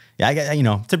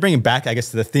yeah, to bring it back, I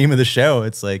guess, to the theme of the show,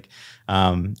 it's like,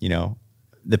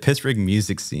 the Pittsburgh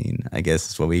music scene, I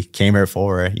guess, is what we came here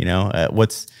for.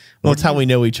 That's how we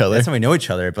know each other. That's how we know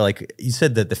each other. But like you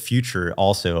said, that the future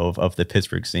also of the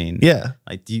Pittsburgh scene. Yeah.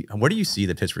 Like, where do you see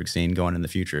the Pittsburgh scene going in the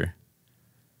future?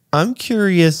 I'm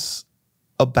curious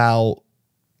about,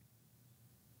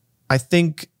 I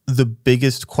think the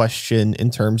biggest question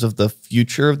in terms of the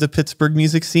future of the Pittsburgh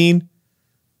music scene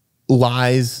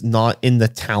lies not in the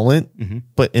talent,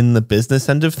 but in the business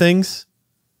end of things.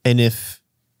 And if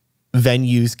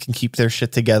venues can keep their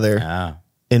shit together,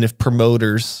 and if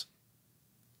promoters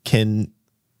can,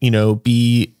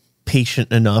 be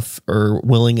patient enough or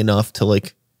willing enough to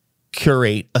like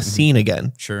curate a scene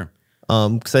again. Sure.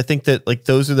 Because I think that like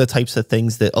those are the types of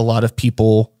things that a lot of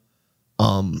people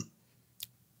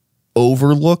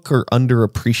overlook or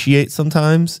underappreciate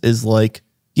sometimes, is like,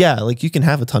 yeah, like you can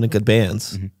have a ton of good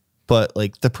bands, but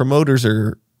like the promoters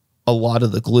are a lot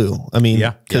of the glue. I mean,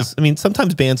 because I mean,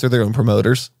 sometimes bands are their own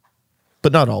promoters,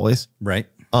 but not always. Right.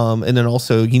 And then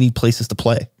also you need places to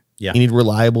play. Yeah. You need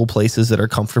reliable places that are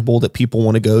comfortable, that people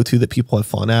want to go to, that people have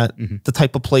fun at. The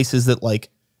type of places that like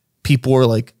people are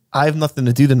like, I have nothing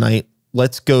to do tonight.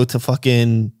 Let's go to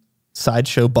fucking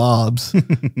Sideshow Bob's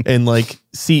and like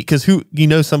see, because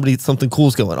something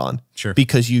cool's going on. Sure.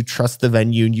 Because you trust the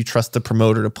venue and you trust the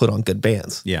promoter to put on good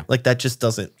bands. Yeah. Like that just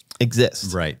doesn't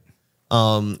exist. Right.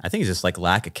 I think it's just like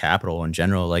lack of capital in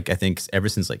general. Like I think ever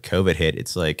since like COVID hit,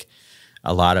 it's like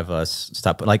a lot of us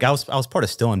stopped. Like I was part of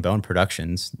Still and Bone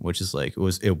Productions, which is like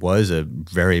it was a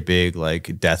very big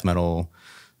like death metal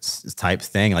type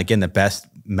thing, like getting the best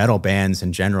metal bands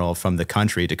in general from the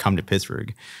country to come to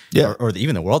Pittsburgh, or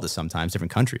even the world, is sometimes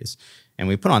different countries. And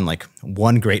we put on like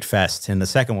one great fest, and the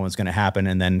second one was going to happen,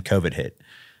 and then COVID hit.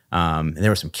 And there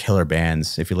were some killer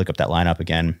bands if you look up that lineup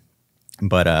again.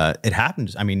 But it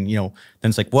happened. I mean, then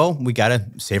it's like, well, we got to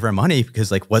save our money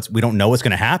because like we don't know what's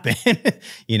going to happen,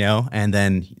 And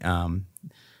then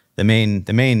the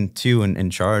main two in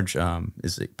charge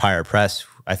is like Pyre Press.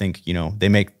 I think, they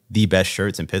make the best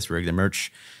shirts in Pittsburgh. The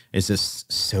merch is just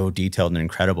so detailed and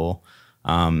incredible.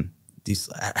 I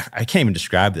can't even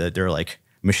describe that. They're like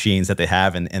machines that they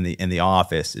have in the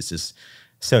office. It's just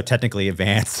so technically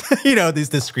advanced.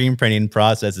 The screen printing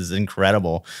process is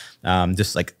incredible.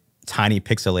 Just like tiny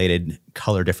pixelated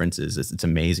color differences. It's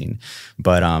amazing.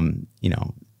 But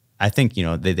I think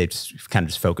they just kind of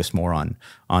just focus more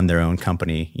on their own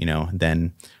company,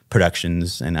 than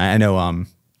productions. And I know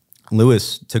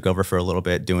Lewis took over for a little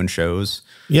bit doing shows.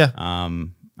 Yeah.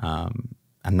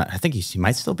 I think he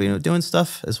might still be doing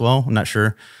stuff as well. I'm not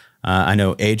sure. I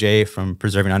know AJ from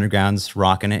Preserving Underground's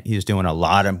rocking it. He's doing a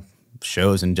lot of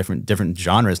shows in different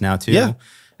genres now too.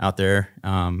 Out there.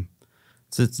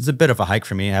 So it's a bit of a hike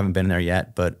for me. I haven't been there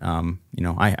yet, but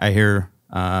I hear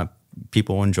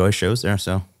people enjoy shows there.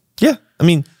 So yeah, I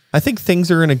mean, I think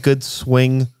things are in a good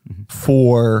swing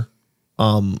for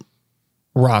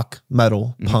rock,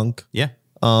 metal, punk. Yeah.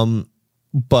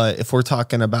 But if we're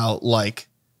talking about like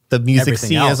the music Everything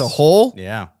scene else. as a whole,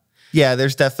 yeah,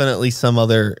 there's definitely some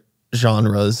other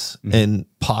genres and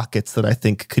pockets that I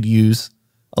think could use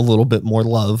a little bit more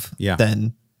love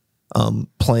than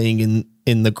playing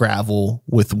in the gravel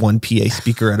with one PA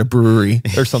speaker at a brewery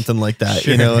or something like that.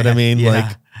 Sure, you know what I mean? yeah.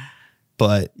 Like,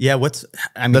 but yeah,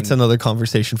 that's another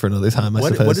conversation for another time, I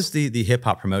suppose. What is the hip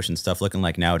hop promotion stuff looking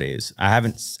like nowadays? I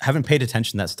haven't paid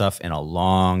attention to that stuff in a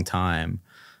long time.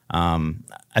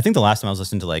 I think the last time I was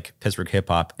listening to like Pittsburgh hip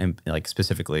hop and like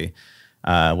specifically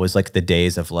was like the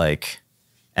days of like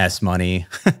S Money,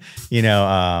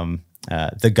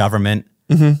 the government,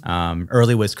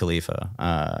 early Wiz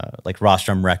Khalifa, like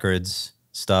Rostrum Records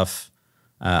stuff,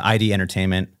 ID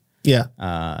Entertainment. Yeah.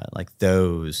 Like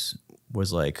those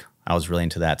was like, I was really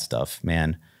into that stuff,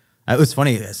 man. It was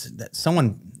funny that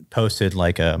someone posted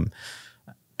like, I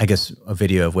guess a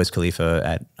video of Wiz Khalifa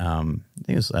at, I think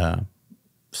it was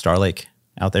Star Lake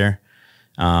out there.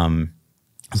 I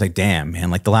was like, damn,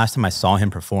 man, like the last time I saw him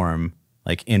perform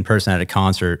like in person at a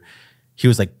concert, he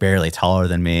was like barely taller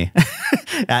than me.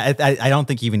 I don't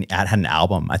think he even had an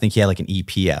album. I think he had like an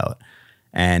EP out.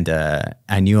 And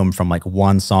I knew him from like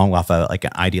one song off of like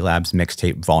an ID Labs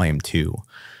mixtape volume 2.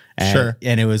 And,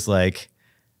 and it was like,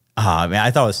 man, I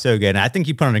thought it was so good. And I think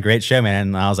he put on a great show, man.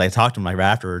 And I was like, talked to him like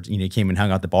afterwards, he came and hung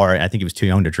out at the bar. I think he was too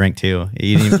young to drink too.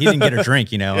 He didn't get a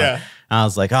drink, Yeah. I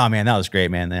was like, oh man, that was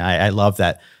great, man. I love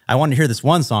that. I wanted to hear this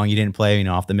one song you didn't play,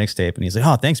 off the mixtape. And he's like,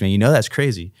 oh, thanks, man. That's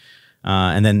crazy.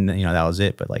 And then, that was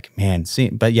it. But like, man,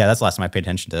 but yeah, that's the last time I paid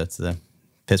attention to the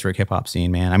Pittsburgh hip hop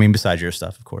scene, man. I mean, besides your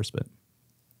stuff, of course, but.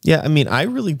 Yeah, I mean, I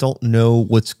really don't know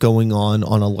what's going on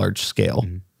a large scale.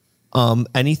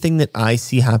 Anything that I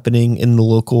see happening in the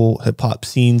local hip hop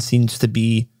scene seems to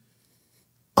be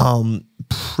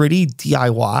pretty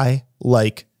DIY,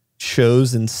 like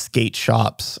shows in skate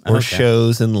shops or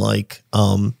shows in like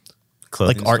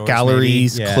art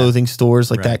galleries, clothing stores,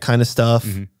 like that kind of stuff.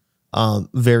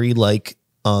 Very like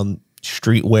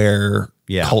streetwear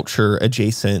culture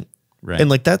adjacent.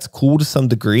 And like that's cool to some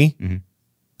degree.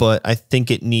 But I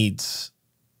think it needs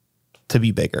to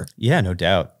be bigger. Yeah, no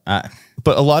doubt.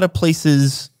 But a lot of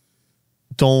places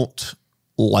don't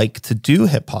like to do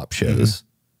hip hop shows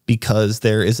because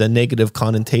there is a negative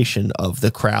connotation of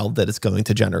the crowd that it's going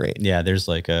to generate. Yeah, there's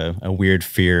like a weird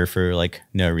fear for like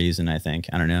no reason, I think.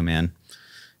 I don't know, man.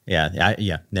 Yeah,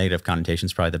 negative connotation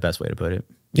is probably the best way to put it.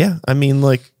 Yeah, I mean,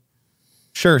 like,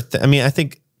 sure. I mean, I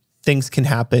think things can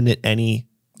happen at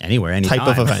anywhere, any type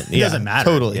of event. It doesn't matter.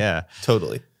 Totally. Yeah,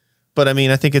 totally. But I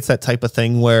mean, I think it's that type of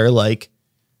thing where like,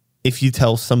 if you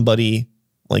tell somebody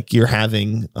like you're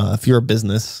having, if you're a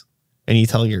business and you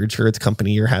tell your insurance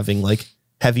company you're having like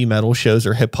heavy metal shows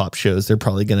or hip hop shows, they're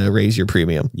probably going to raise your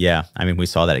premium. Yeah. I mean, we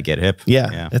saw that at Get Hip.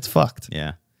 Yeah. It's fucked.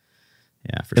 Yeah.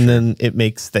 Yeah. And then it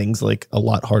makes things like a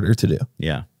lot harder to do.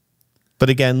 Yeah. But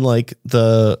again, like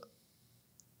in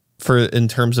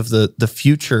terms of the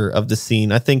future of the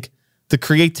scene, I think the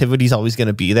creativity is always going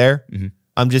to be there.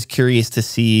 I'm just curious to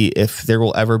see if there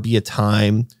will ever be a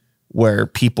time where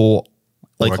people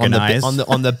like on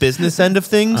the business end of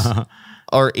things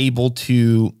are able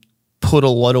to put a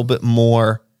little bit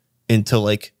more into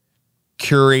like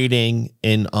curating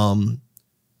and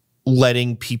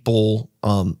letting people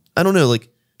I don't know, like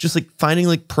just like finding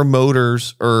like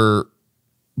promoters or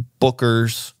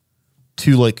bookers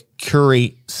to like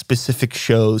curate specific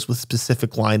shows with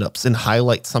specific lineups and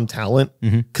highlight some talent,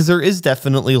 because there is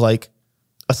definitely like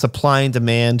a supply and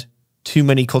demand, too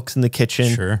many cooks in the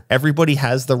kitchen. Sure. Everybody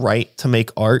has the right to make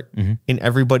art and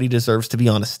everybody deserves to be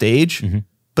on a stage,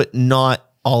 but not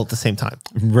all at the same time.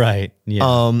 Right.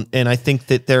 Yeah. And I think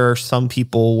that there are some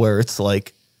people where it's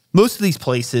like most of these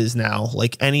places now,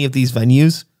 like any of these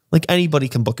venues, like anybody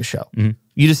can book a show.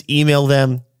 You just email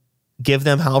them, give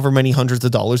them however many hundreds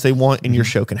of dollars they want, and your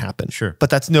show can happen. Sure. But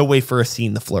that's no way for a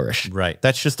scene to flourish. Right.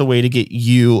 That's just a way to get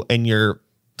you and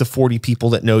the 40 people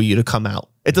that know you to come out.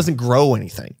 It doesn't grow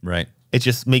anything. Right. It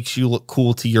just makes you look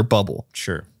cool to your bubble.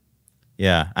 Sure.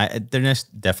 Yeah. There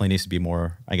definitely needs to be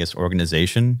more, I guess,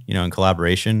 organization, and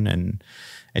collaboration. And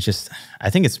it's just, I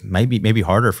think it's maybe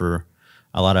harder for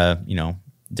a lot of,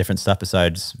 different stuff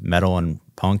besides metal and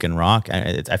punk and rock.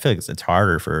 I feel like it's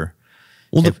harder for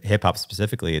hip hop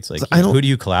specifically. It's like, who do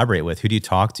you collaborate with? Who do you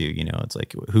talk to? It's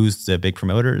like, who's the big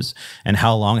promoters and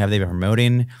how long have they been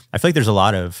promoting? I feel like there's a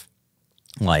lot of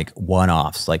like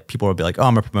one-offs. Like people will be like, oh,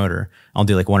 I'm a promoter. I'll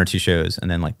do like 1 or 2 shows. And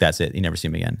then like, that's it. You never see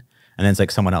them again. And then it's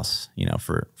like someone else,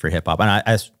 for hip hop. And I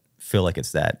just feel like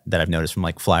it's that I've noticed from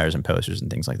like flyers and posters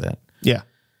and things like that. Yeah.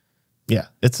 Yeah.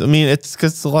 It's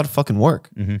because it's a lot of fucking work.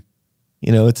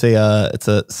 It's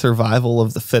a survival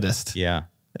of the fittest. Yeah.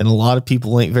 And a lot of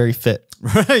people ain't very fit.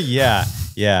 Yeah.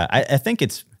 Yeah. I think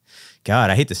it's, God,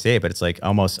 I hate to say it, but it's like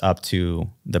almost up to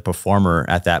the performer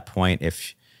at that point.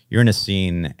 If you're in a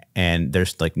scene and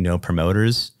there's like no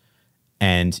promoters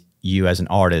and you as an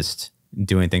artist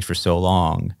doing things for so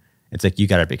long, it's like you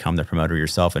got to become the promoter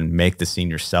yourself and make the scene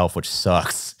yourself, which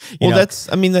sucks. I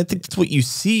think that's what you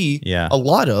see a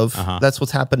lot of. That's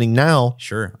what's happening now.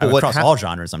 Sure. Across all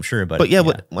genres, I'm sure. But yeah.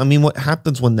 What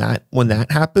happens when that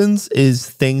happens is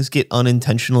things get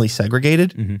unintentionally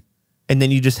segregated and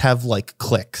then you just have like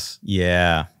cliques.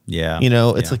 Yeah. Yeah.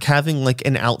 It's like having like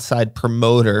an outside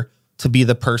promoter to be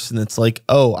the person that's like,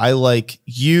 oh, I like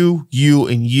you,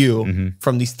 and you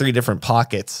from these 3 different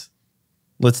pockets.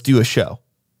 Let's do a show.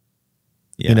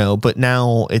 Yeah. But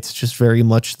now it's just very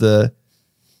much the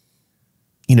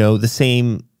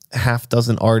same half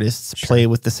dozen artists play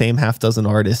with the same half dozen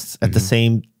artists at the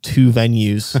same 2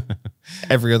 venues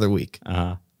every other week.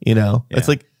 It's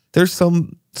like there's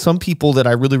some people that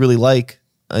I really, really like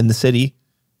in the city,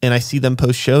 and I see them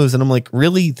post shows and I'm like,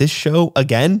 really, this show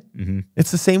again? It's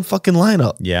the same fucking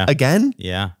lineup. Yeah. Again?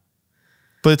 Yeah.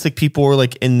 But it's like people are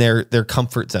like in their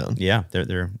comfort zone. Yeah,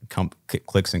 they're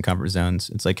clicks and comfort zones.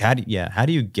 It's like how do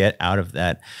you get out of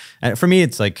that? And for me,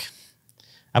 it's like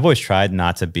I've always tried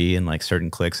not to be in like certain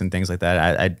cliques and things like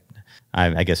that.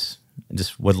 I guess I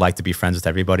just would like to be friends with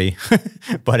everybody,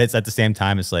 but it's at the same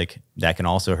time it's like that can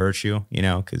also hurt you,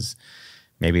 because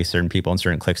maybe certain people in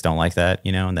certain cliques don't like that,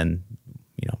 and then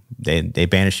they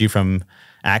banish you from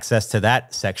access to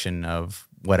that section of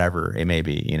whatever it may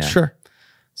be, you know? Sure.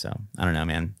 So I don't know,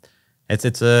 man.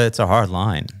 It's a hard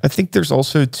line. I think there's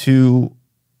also too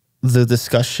the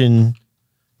discussion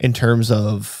in terms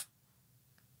of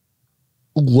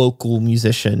local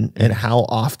musician and how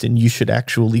often you should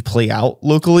actually play out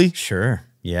locally. Sure.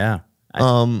 Yeah.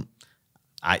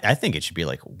 I think it should be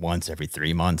like once every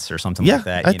 3 months or something like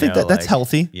that. I think that's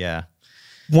healthy. Yeah.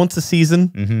 Once a season.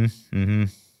 Mm-hmm. Mm-hmm.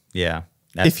 Yeah.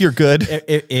 If you're good.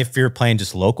 If you're playing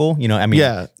just local, you know, I mean,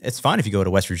 it's fine if you go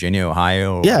to West Virginia,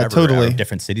 Ohio, or whatever, totally. or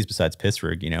different cities besides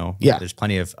Pittsburgh, you know. Yeah. There's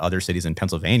plenty of other cities in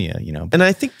Pennsylvania, you know. And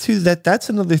I think too that's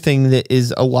another thing that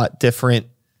is a lot different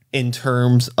in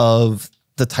terms of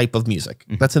the type of music.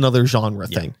 That's another genre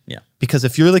thing. Yeah. Because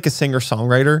if you're like a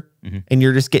singer-songwriter and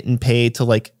you're just getting paid to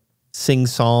like sing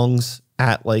songs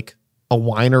at like a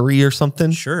winery or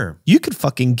something, sure, you could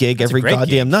fucking gig every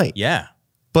goddamn night. Yeah.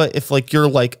 But if like you're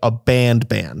like a band,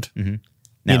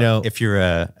 now, you know, if you're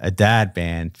a dad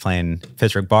band playing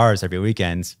Pittsburgh bars every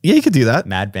weekend, you could do that.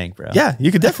 Mad Bank, bro. Yeah,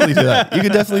 you could definitely do that. You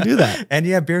could definitely do that. And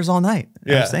you have beers all night.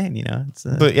 Yeah. I'm saying, you know, it's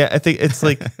but yeah, I think it's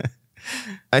like,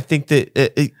 I think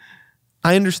that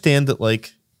I understand that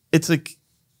like, it's like,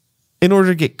 in order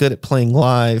to get good at playing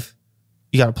live,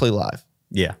 you got to play live.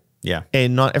 Yeah. Yeah.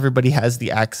 And not everybody has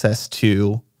the access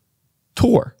to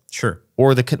tour. Sure.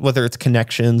 Or whether it's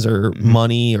connections or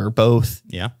money or both.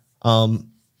 Yeah.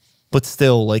 But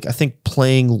still, like, I think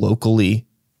playing locally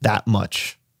that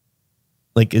much,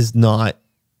 like, is not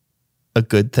a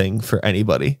good thing for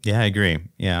anybody. Yeah, I agree.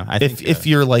 Yeah. If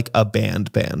you're like a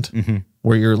band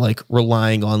where you're like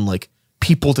relying on like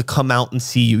people to come out and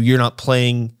see you, you're not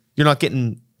playing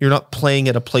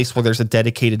at a place where there's a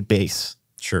dedicated base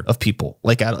of people,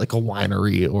 like at like a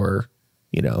winery or,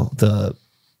 you know, the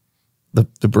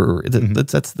brewery.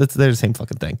 That's they're the same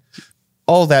fucking thing.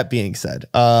 All that being said,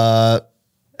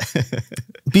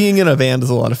 being in a band is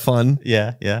a lot of fun.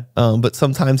 Yeah, yeah. But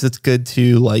sometimes it's good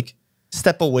to like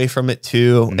step away from it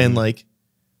too and like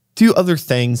do other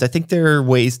things. I think there are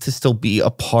ways to still be a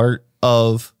part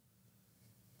of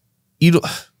you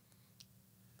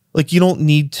don't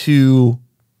need to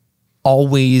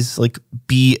always like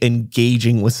be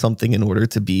engaging with something in order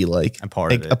to be like a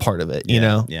part of it, you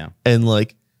know? Yeah. And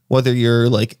like whether you're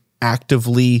like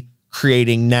actively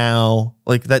creating now,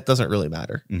 like that doesn't really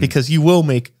matter because you will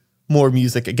make more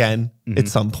music again at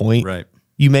some point. Right.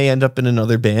 You may end up in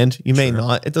another band. You may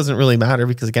not. It doesn't really matter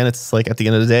because again, it's like at the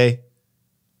end of the day,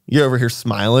 you're over here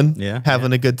smiling,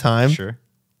 having a good time. Sure.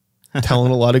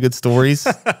 Telling a lot of good stories,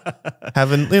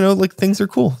 having, you know, like things are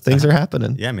cool. Things are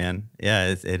happening. Yeah, man.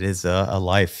 Yeah, it is a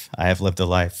life. I have lived a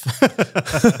life.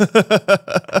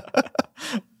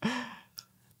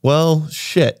 Well,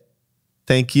 shit.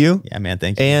 Thank you. Yeah, man.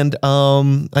 Thank you. And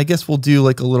I guess we'll do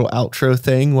like a little outro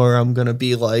thing where I'm going to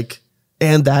be like,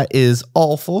 and that is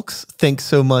all, folks. Thanks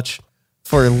so much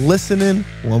for listening.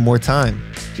 One more time,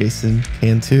 Jason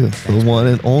Cantu, the one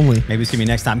and only. Maybe see me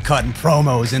next time cutting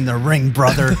promos in the ring,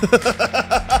 brother.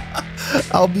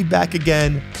 I'll be back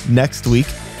again next week.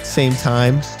 Same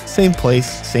time, same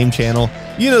place, same channel.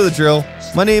 You know the drill.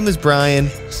 My name is Brian.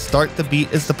 Start the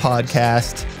Beat is the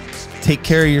podcast. Take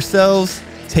care of yourselves.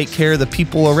 Take care of the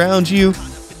people around you.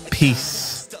 Peace.